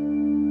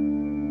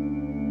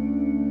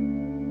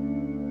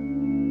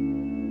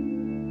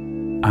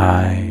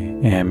 I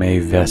am a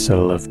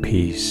vessel of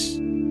peace,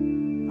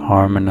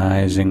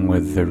 harmonizing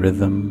with the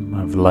rhythm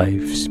of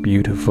life's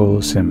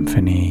beautiful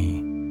symphony.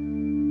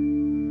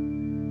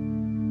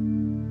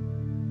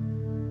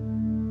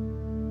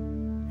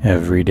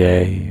 Every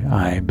day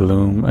I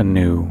bloom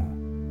anew,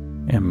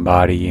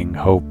 embodying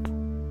hope,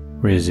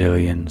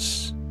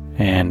 resilience,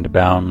 and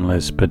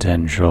boundless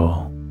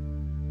potential.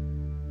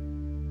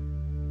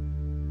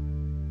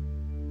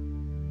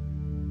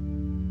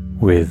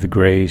 With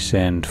grace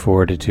and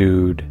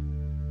fortitude,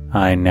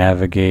 I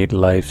navigate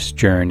life's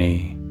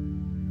journey,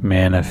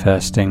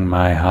 manifesting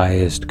my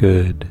highest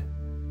good.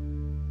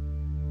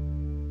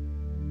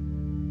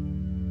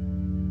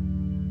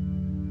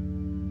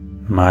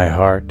 My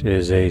heart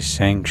is a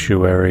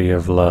sanctuary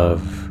of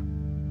love,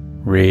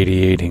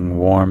 radiating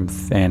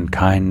warmth and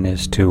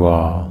kindness to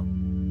all.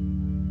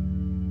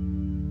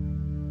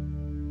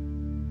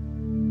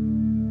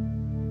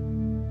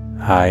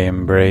 I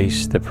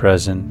embrace the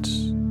present,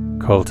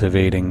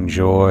 cultivating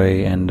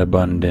joy and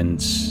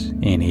abundance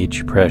in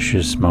each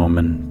precious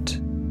moment.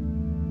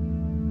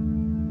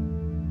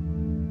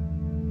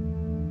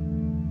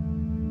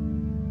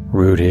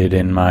 Rooted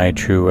in my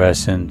true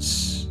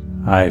essence,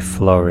 I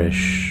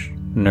flourish,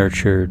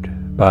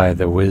 nurtured by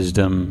the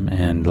wisdom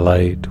and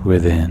light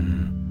within.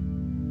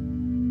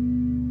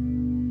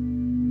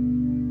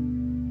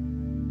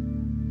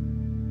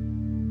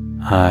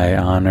 I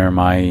honor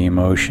my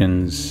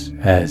emotions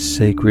as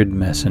sacred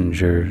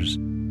messengers,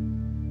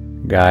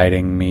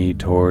 guiding me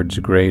towards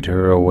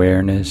greater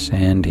awareness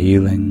and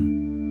healing.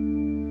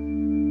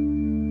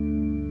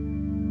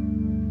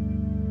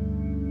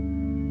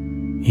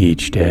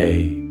 Each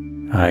day,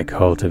 I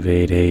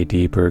cultivate a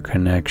deeper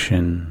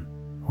connection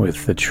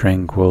with the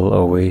tranquil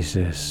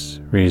oasis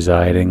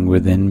residing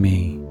within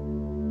me.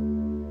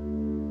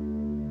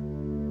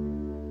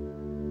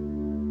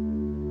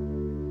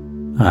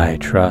 I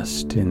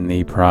trust in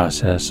the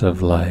process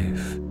of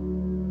life,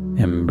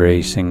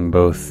 embracing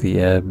both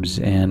the ebbs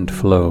and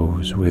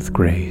flows with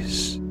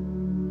grace.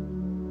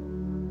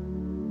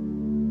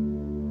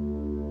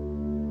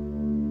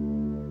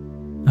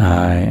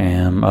 I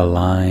am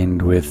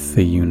aligned with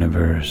the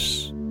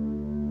universe,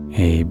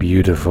 a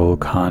beautiful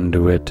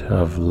conduit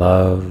of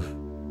love,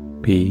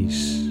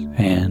 peace,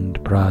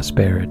 and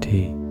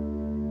prosperity.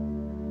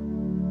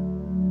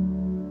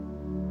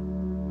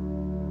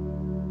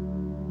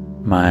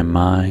 My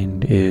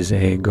mind is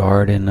a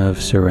garden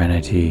of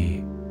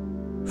serenity,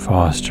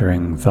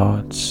 fostering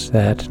thoughts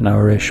that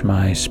nourish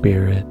my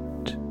spirit.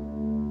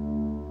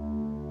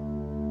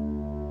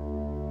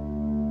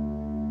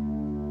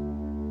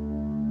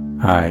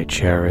 I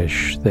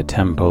cherish the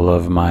temple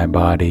of my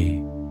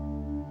body,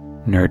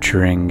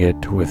 nurturing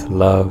it with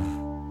love,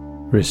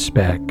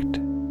 respect,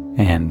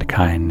 and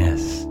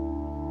kindness.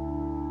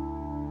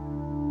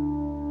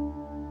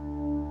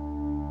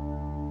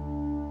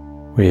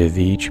 With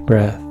each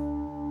breath,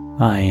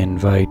 I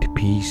invite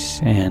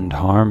peace and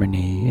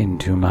harmony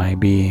into my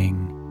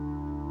being,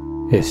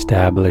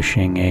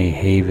 establishing a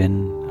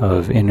haven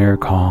of inner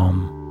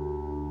calm.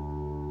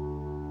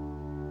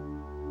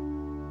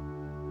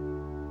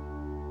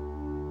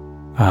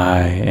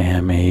 I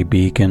am a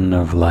beacon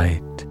of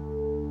light,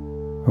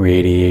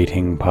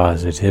 radiating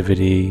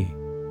positivity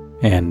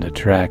and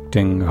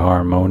attracting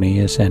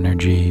harmonious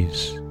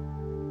energies.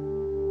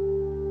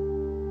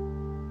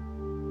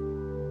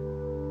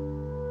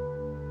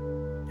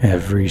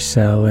 Every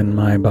cell in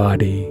my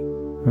body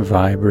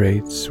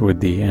vibrates with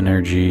the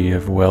energy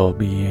of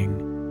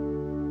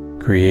well-being,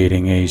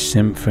 creating a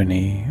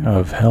symphony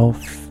of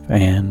health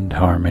and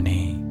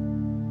harmony.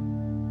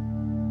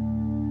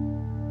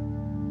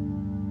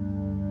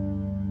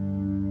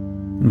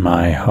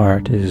 My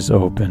heart is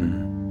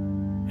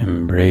open,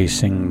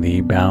 embracing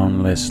the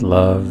boundless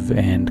love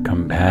and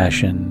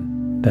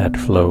compassion that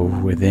flow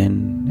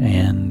within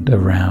and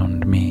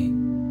around me.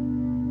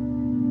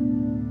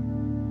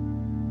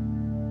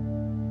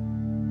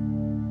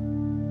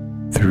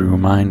 Through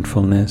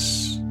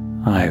mindfulness,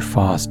 I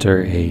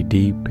foster a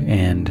deep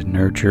and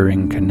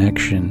nurturing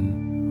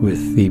connection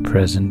with the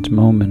present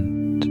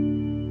moment.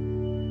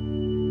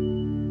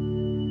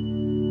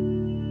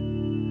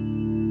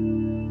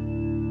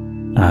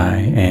 I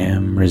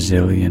am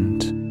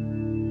resilient,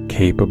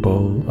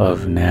 capable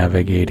of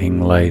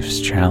navigating life's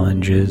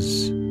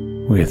challenges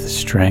with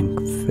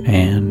strength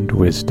and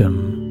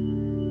wisdom.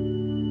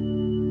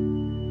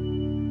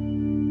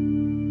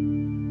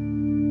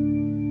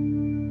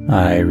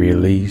 I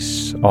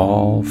release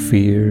all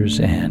fears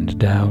and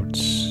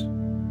doubts,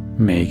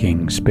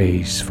 making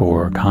space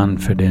for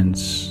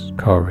confidence,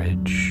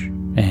 courage,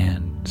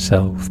 and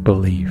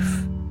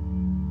self-belief.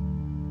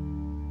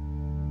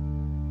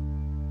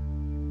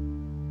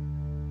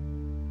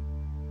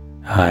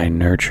 I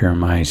nurture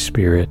my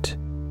spirit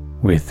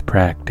with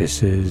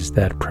practices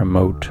that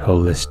promote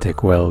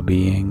holistic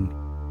well-being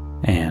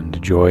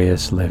and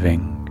joyous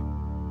living.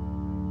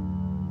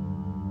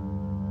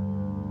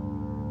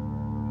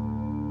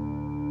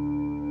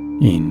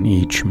 In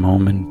each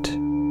moment,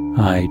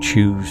 I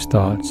choose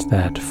thoughts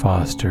that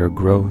foster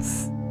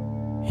growth,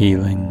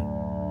 healing,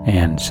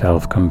 and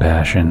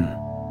self-compassion.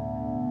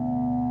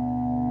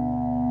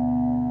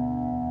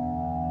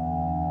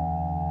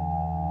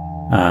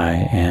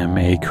 I am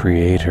a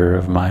creator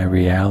of my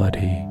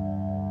reality,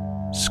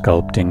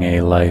 sculpting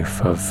a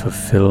life of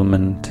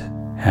fulfillment,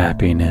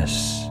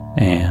 happiness,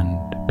 and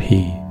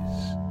peace.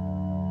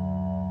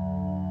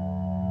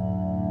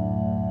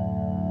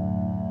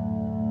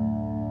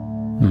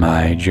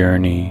 My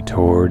journey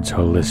towards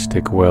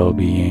holistic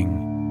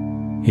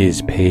well-being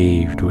is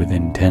paved with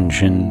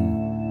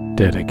intention,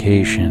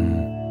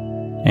 dedication,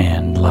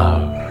 and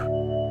love.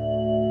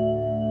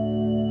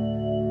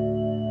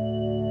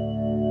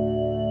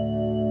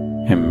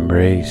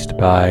 Embraced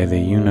by the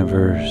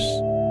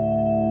universe,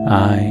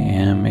 I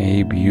am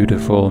a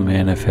beautiful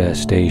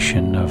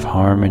manifestation of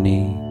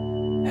harmony,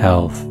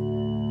 health,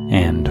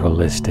 and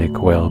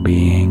holistic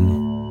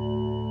well-being.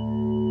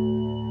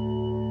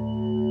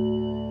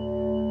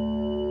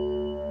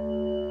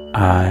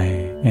 I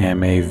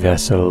am a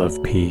vessel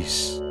of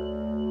peace,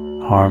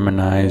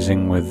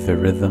 harmonizing with the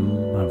rhythm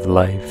of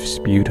life's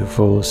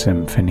beautiful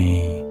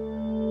symphony.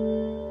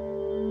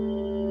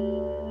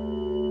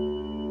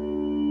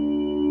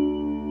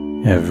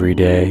 Every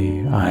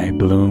day I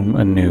bloom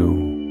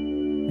anew,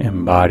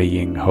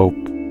 embodying hope,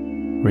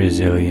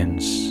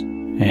 resilience,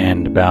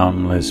 and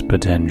boundless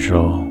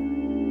potential.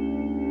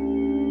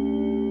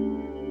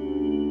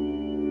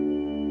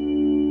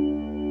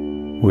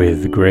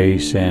 With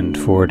grace and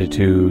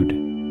fortitude,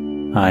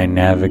 I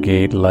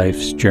navigate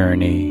life's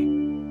journey,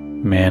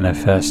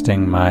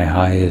 manifesting my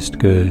highest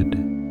good.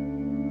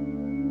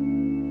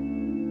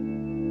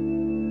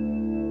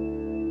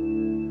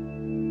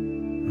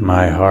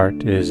 My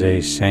heart is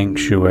a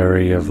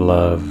sanctuary of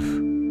love,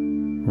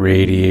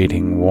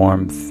 radiating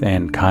warmth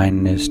and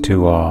kindness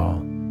to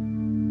all.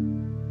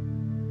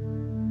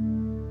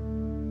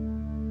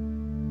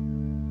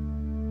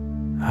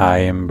 I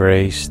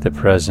embrace the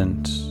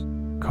present,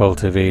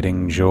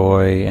 cultivating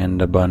joy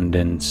and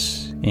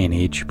abundance in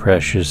each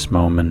precious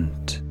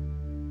moment.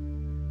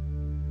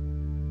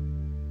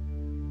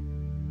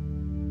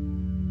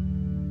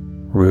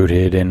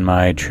 Rooted in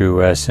my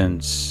true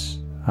essence,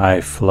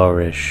 I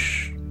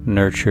flourish,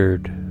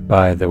 nurtured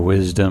by the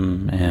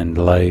wisdom and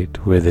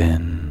light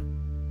within.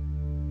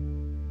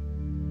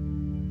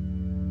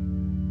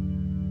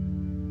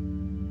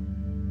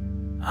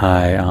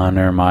 I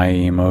honor my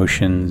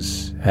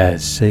emotions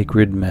as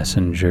sacred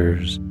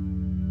messengers,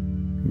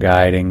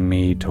 guiding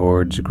me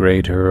towards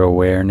greater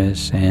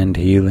awareness and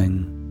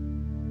healing.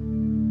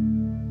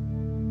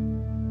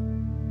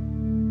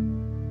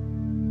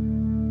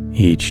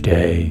 Each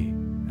day,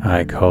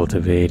 I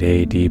cultivate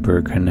a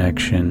deeper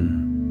connection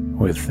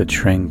with the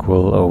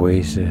tranquil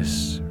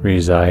oasis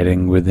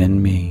residing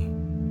within me.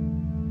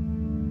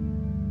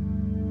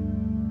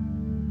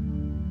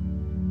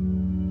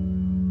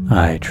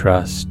 I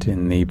trust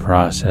in the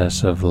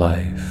process of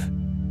life,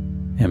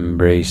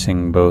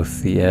 embracing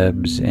both the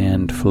ebbs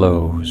and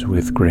flows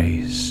with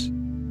grace.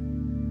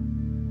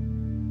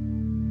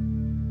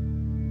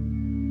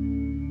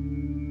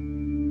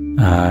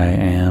 I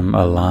am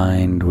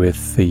aligned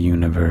with the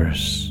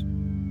universe,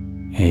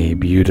 a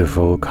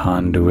beautiful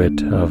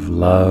conduit of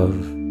love,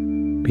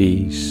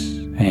 peace,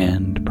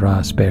 and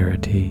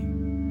prosperity.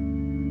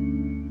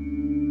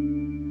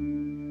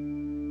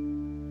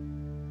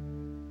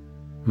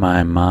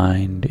 My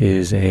mind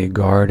is a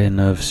garden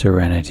of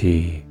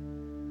serenity,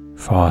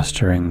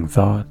 fostering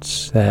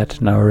thoughts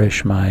that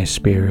nourish my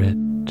spirit.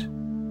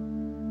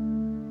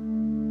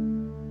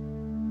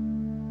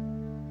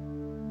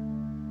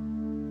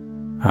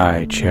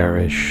 I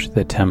cherish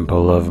the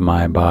temple of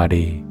my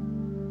body,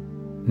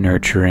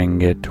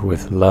 nurturing it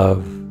with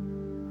love,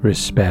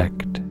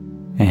 respect,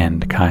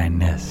 and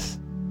kindness.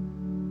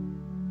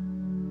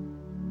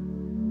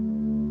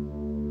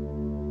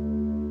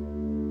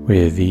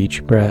 With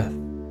each breath,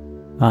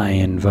 I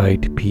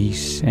invite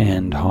peace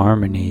and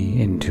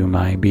harmony into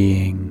my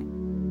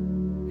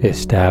being,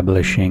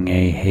 establishing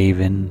a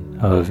haven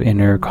of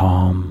inner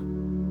calm.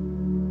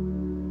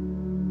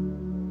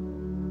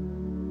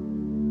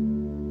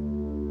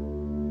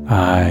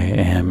 I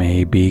am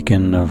a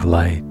beacon of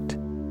light,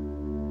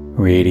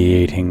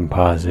 radiating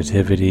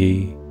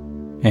positivity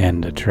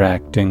and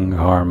attracting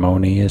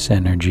harmonious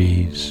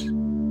energies.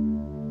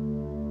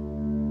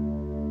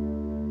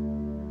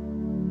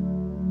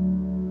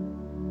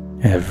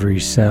 Every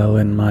cell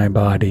in my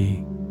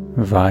body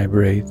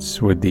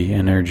vibrates with the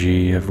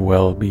energy of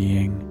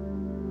well-being,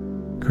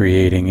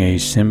 creating a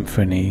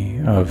symphony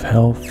of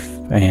health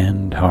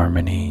and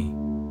harmony.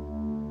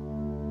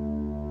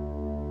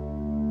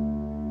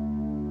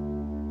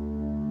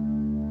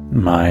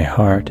 My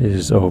heart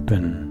is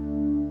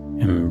open,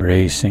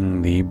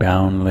 embracing the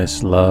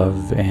boundless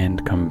love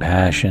and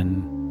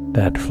compassion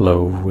that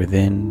flow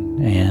within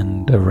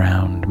and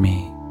around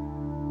me.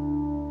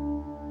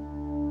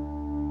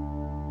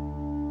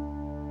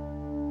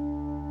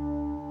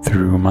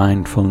 Through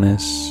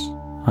mindfulness,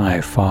 I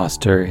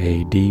foster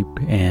a deep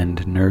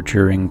and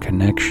nurturing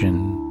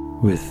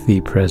connection with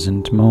the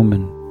present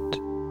moment.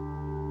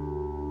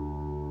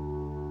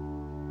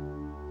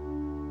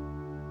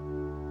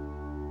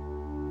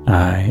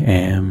 I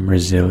am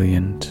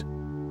resilient,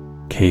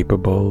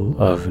 capable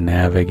of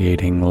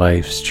navigating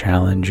life's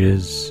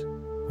challenges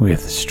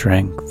with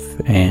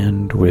strength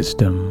and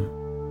wisdom.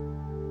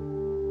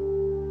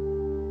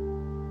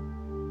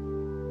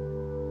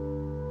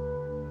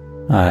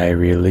 I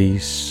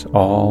release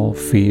all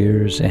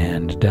fears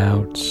and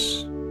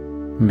doubts,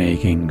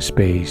 making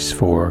space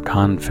for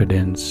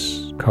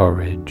confidence,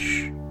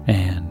 courage,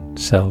 and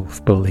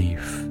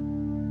self-belief.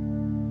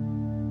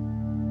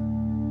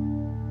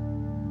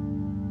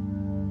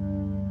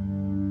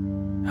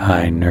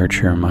 I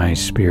nurture my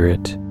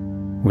spirit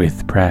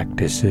with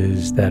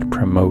practices that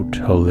promote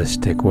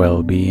holistic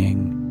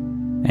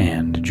well-being,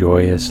 and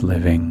joyous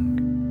living.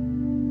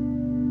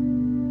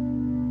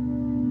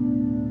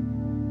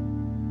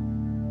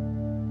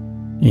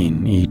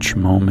 In each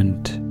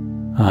moment,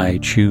 I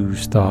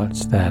choose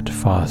thoughts that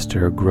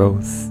foster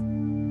growth,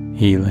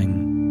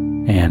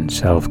 healing, and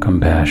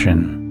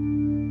self-compassion.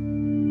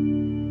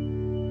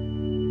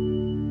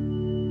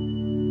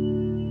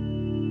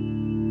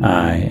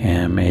 I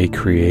am a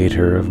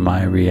creator of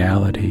my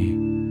reality,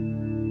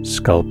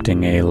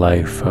 sculpting a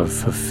life of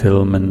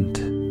fulfillment,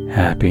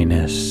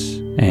 happiness,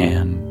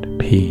 and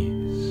peace.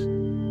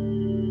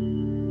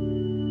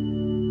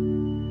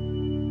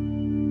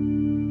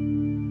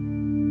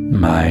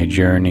 My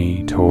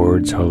journey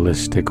towards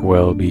holistic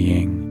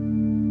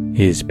well-being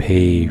is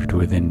paved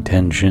with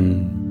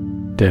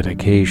intention,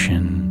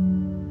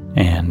 dedication,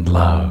 and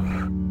love.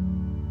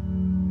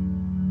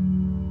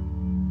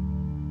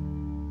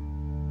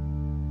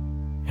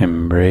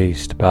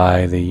 Embraced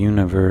by the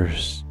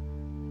universe,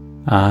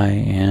 I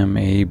am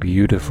a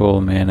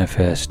beautiful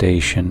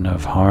manifestation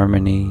of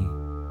harmony,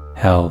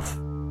 health,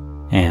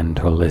 and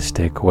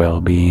holistic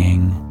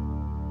well-being.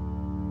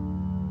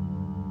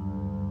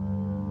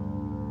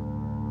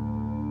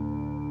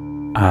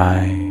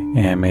 I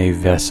am a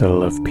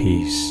vessel of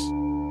peace,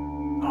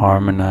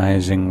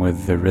 harmonizing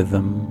with the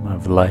rhythm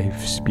of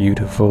life's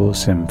beautiful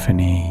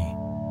symphony.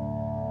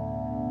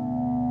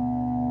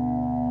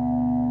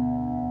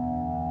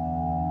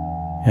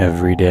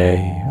 Every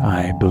day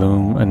I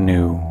bloom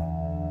anew,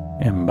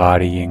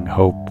 embodying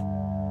hope,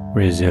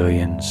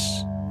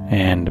 resilience,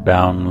 and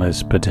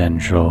boundless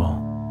potential.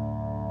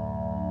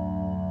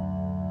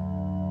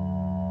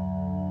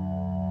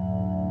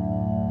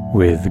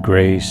 With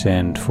grace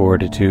and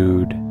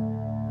fortitude,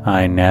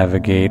 I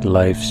navigate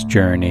life's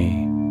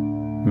journey,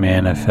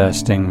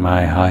 manifesting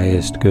my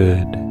highest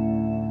good.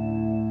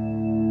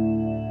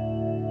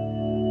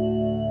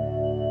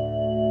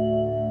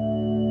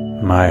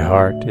 My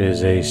heart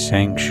is a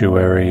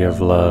sanctuary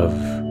of love,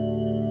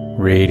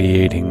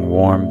 radiating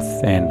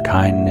warmth and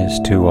kindness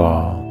to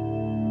all.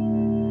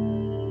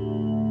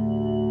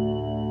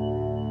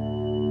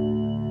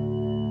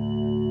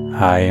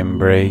 I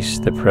embrace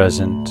the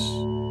present,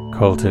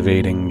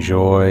 cultivating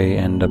joy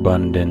and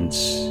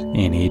abundance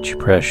in each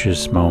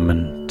precious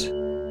moment.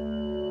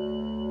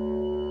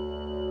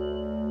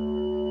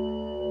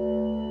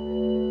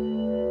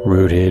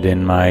 Rooted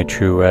in my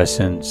true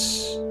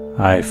essence,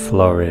 I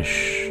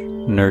flourish,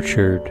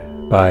 nurtured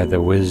by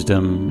the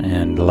wisdom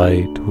and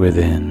light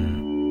within.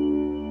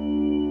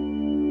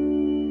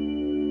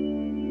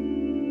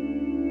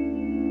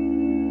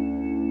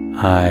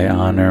 I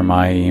honor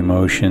my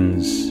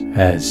emotions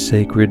as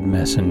sacred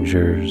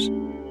messengers,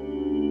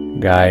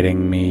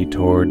 guiding me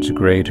towards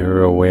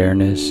greater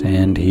awareness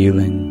and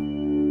healing.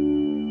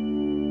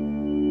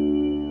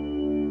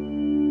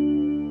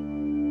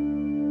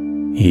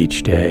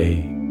 Each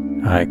day,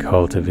 I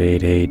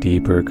cultivate a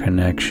deeper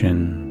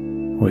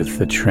connection with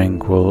the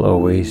tranquil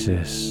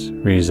oasis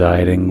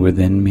residing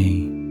within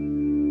me.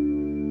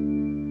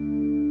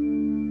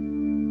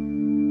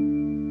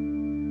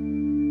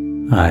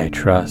 I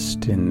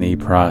trust in the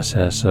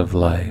process of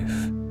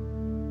life,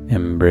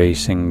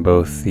 embracing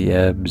both the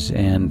ebbs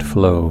and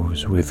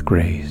flows with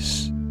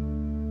grace.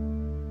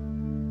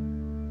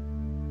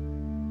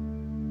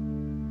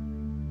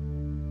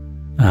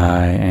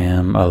 I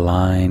am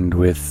aligned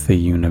with the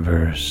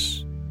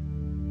universe,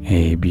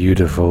 a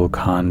beautiful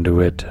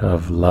conduit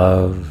of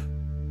love,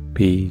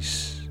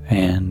 peace,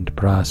 and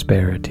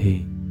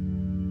prosperity.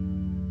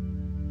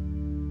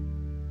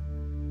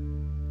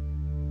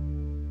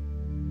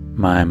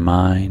 My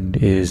mind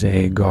is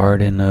a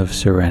garden of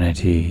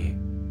serenity,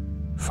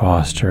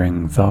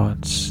 fostering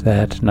thoughts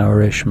that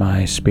nourish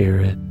my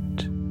spirit.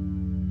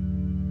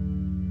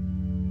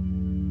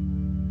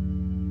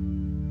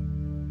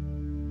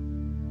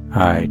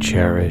 I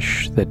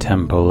cherish the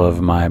temple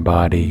of my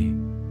body,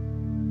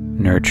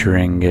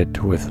 nurturing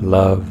it with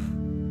love,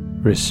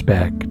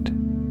 respect,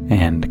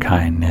 and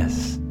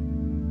kindness.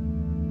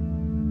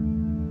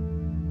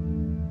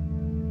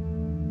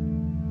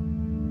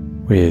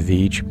 With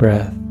each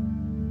breath,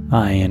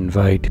 I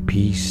invite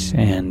peace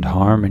and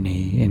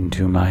harmony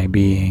into my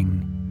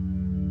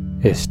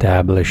being,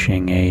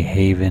 establishing a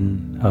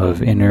haven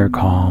of inner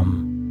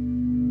calm.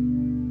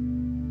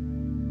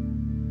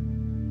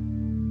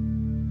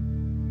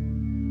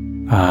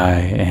 I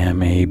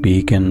am a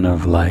beacon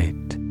of light,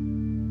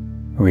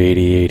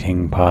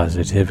 radiating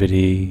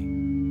positivity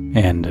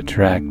and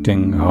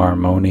attracting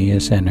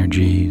harmonious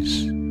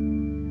energies.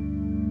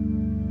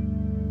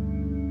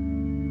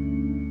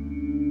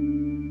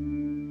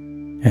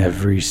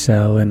 Every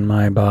cell in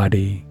my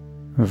body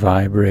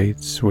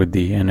vibrates with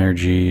the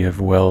energy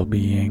of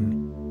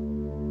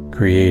well-being,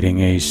 creating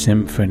a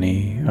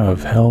symphony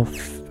of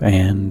health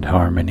and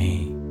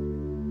harmony.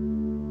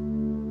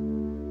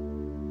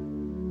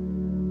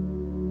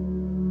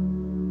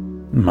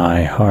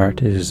 My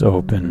heart is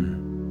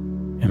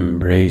open,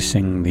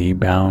 embracing the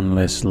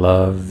boundless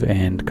love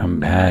and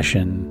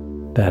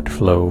compassion that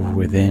flow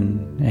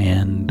within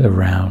and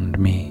around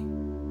me.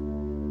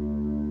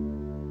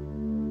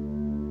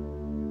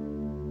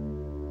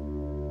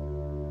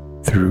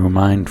 Through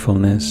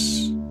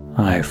mindfulness,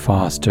 I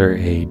foster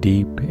a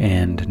deep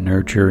and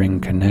nurturing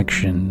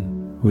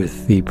connection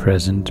with the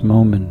present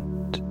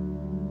moment.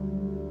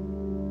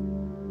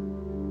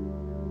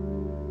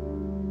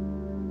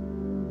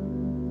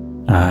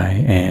 I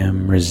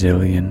am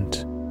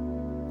resilient,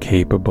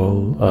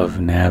 capable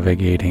of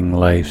navigating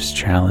life's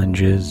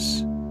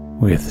challenges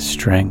with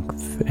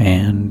strength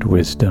and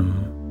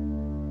wisdom.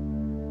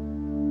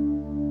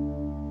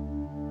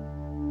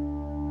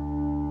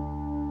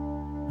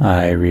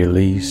 I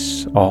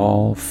release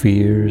all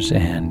fears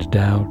and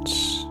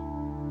doubts,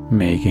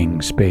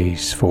 making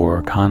space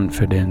for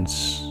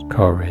confidence,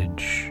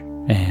 courage,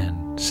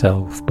 and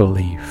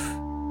self-belief.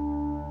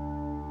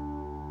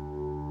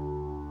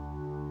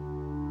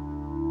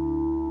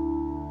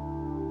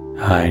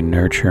 I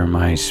nurture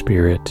my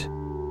spirit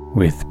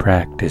with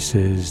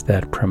practices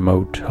that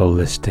promote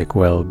holistic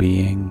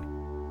well-being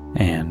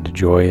and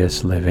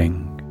joyous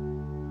living.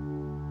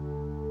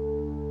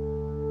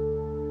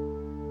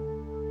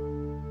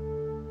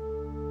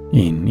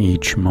 In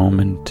each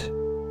moment,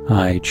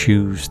 I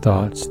choose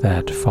thoughts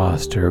that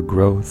foster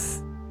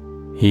growth,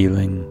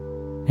 healing,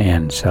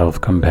 and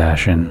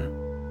self-compassion.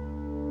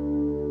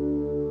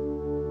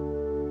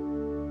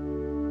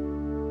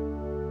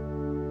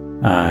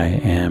 I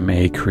am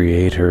a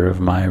creator of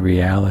my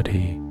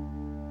reality,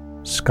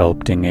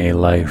 sculpting a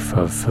life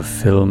of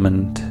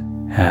fulfillment,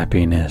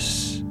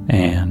 happiness,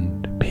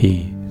 and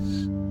peace.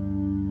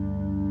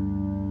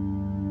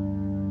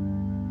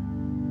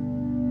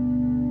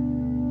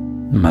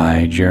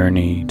 My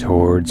journey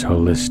towards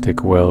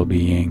holistic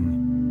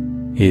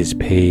well-being is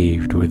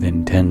paved with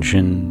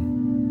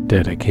intention,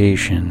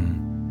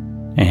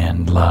 dedication,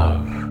 and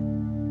love.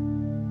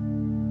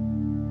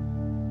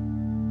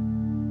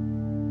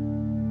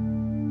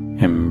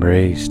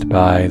 Embraced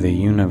by the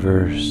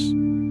universe,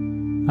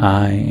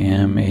 I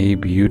am a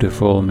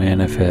beautiful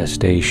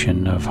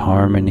manifestation of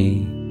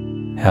harmony,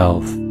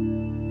 health,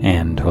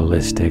 and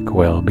holistic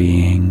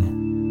well-being.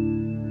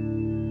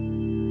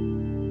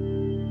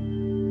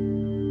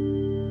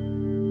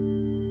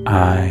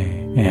 I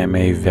am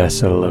a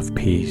vessel of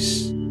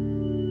peace,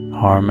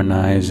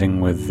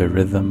 harmonizing with the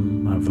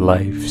rhythm of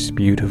life's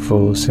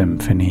beautiful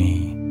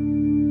symphony.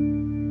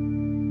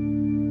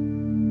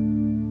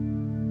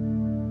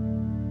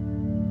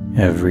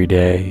 Every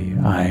day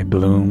I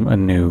bloom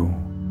anew,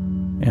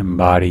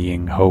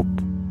 embodying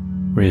hope,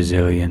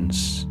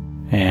 resilience,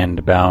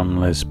 and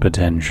boundless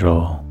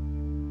potential.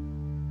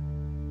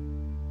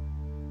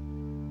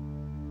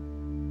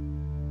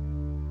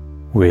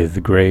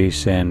 With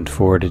grace and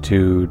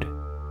fortitude,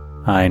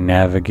 I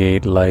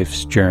navigate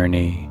life's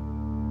journey,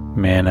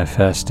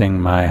 manifesting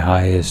my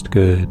highest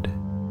good.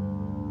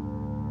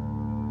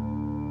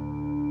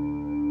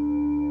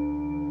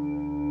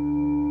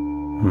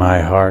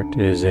 My heart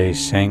is a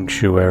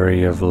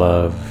sanctuary of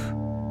love,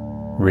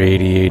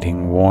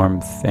 radiating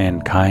warmth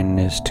and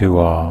kindness to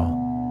all.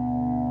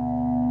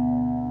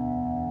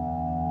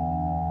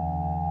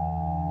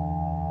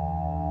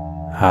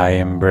 I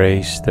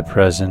embrace the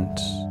present,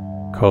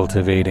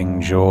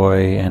 cultivating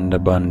joy and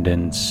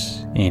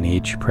abundance in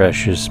each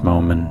precious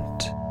moment.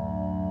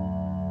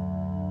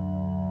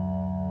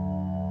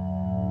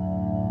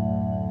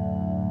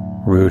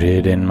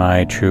 Rooted in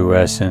my true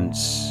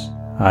essence,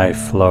 I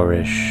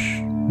flourish,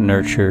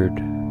 nurtured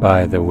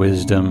by the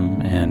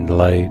wisdom and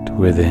light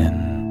within.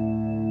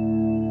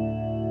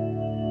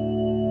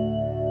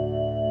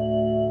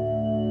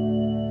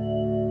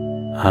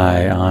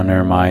 I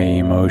honor my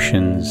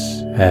emotions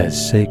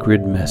as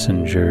sacred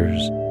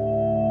messengers,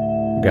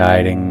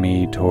 guiding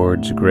me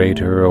towards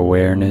greater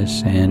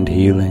awareness and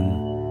healing.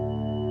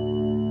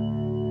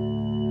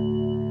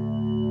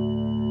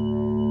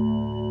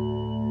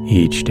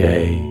 Each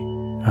day,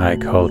 I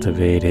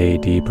cultivate a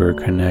deeper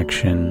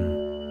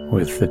connection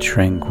with the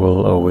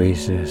tranquil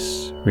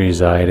oasis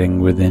residing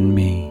within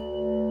me.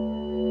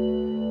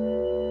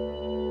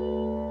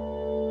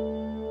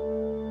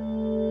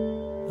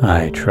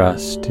 I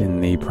trust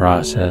in the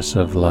process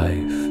of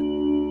life,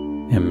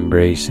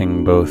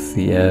 embracing both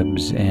the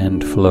ebbs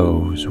and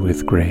flows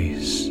with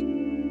grace.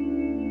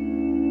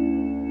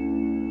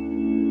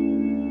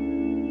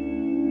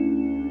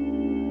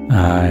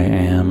 I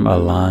am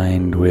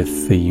aligned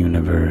with the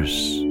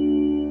universe,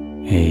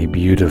 a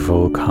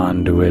beautiful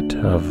conduit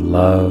of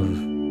love,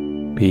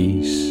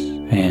 peace,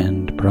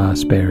 and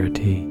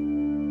prosperity.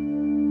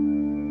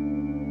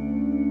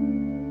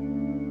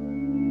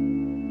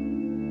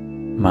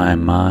 My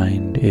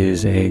mind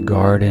is a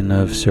garden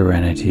of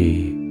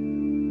serenity,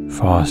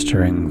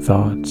 fostering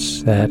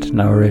thoughts that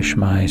nourish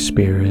my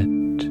spirit.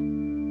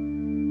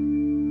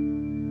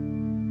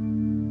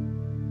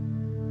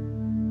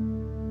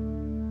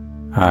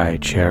 I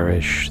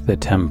cherish the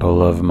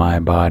temple of my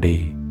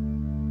body,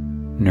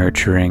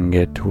 nurturing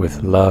it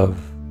with love,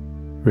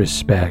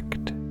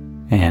 respect,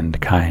 and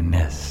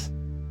kindness.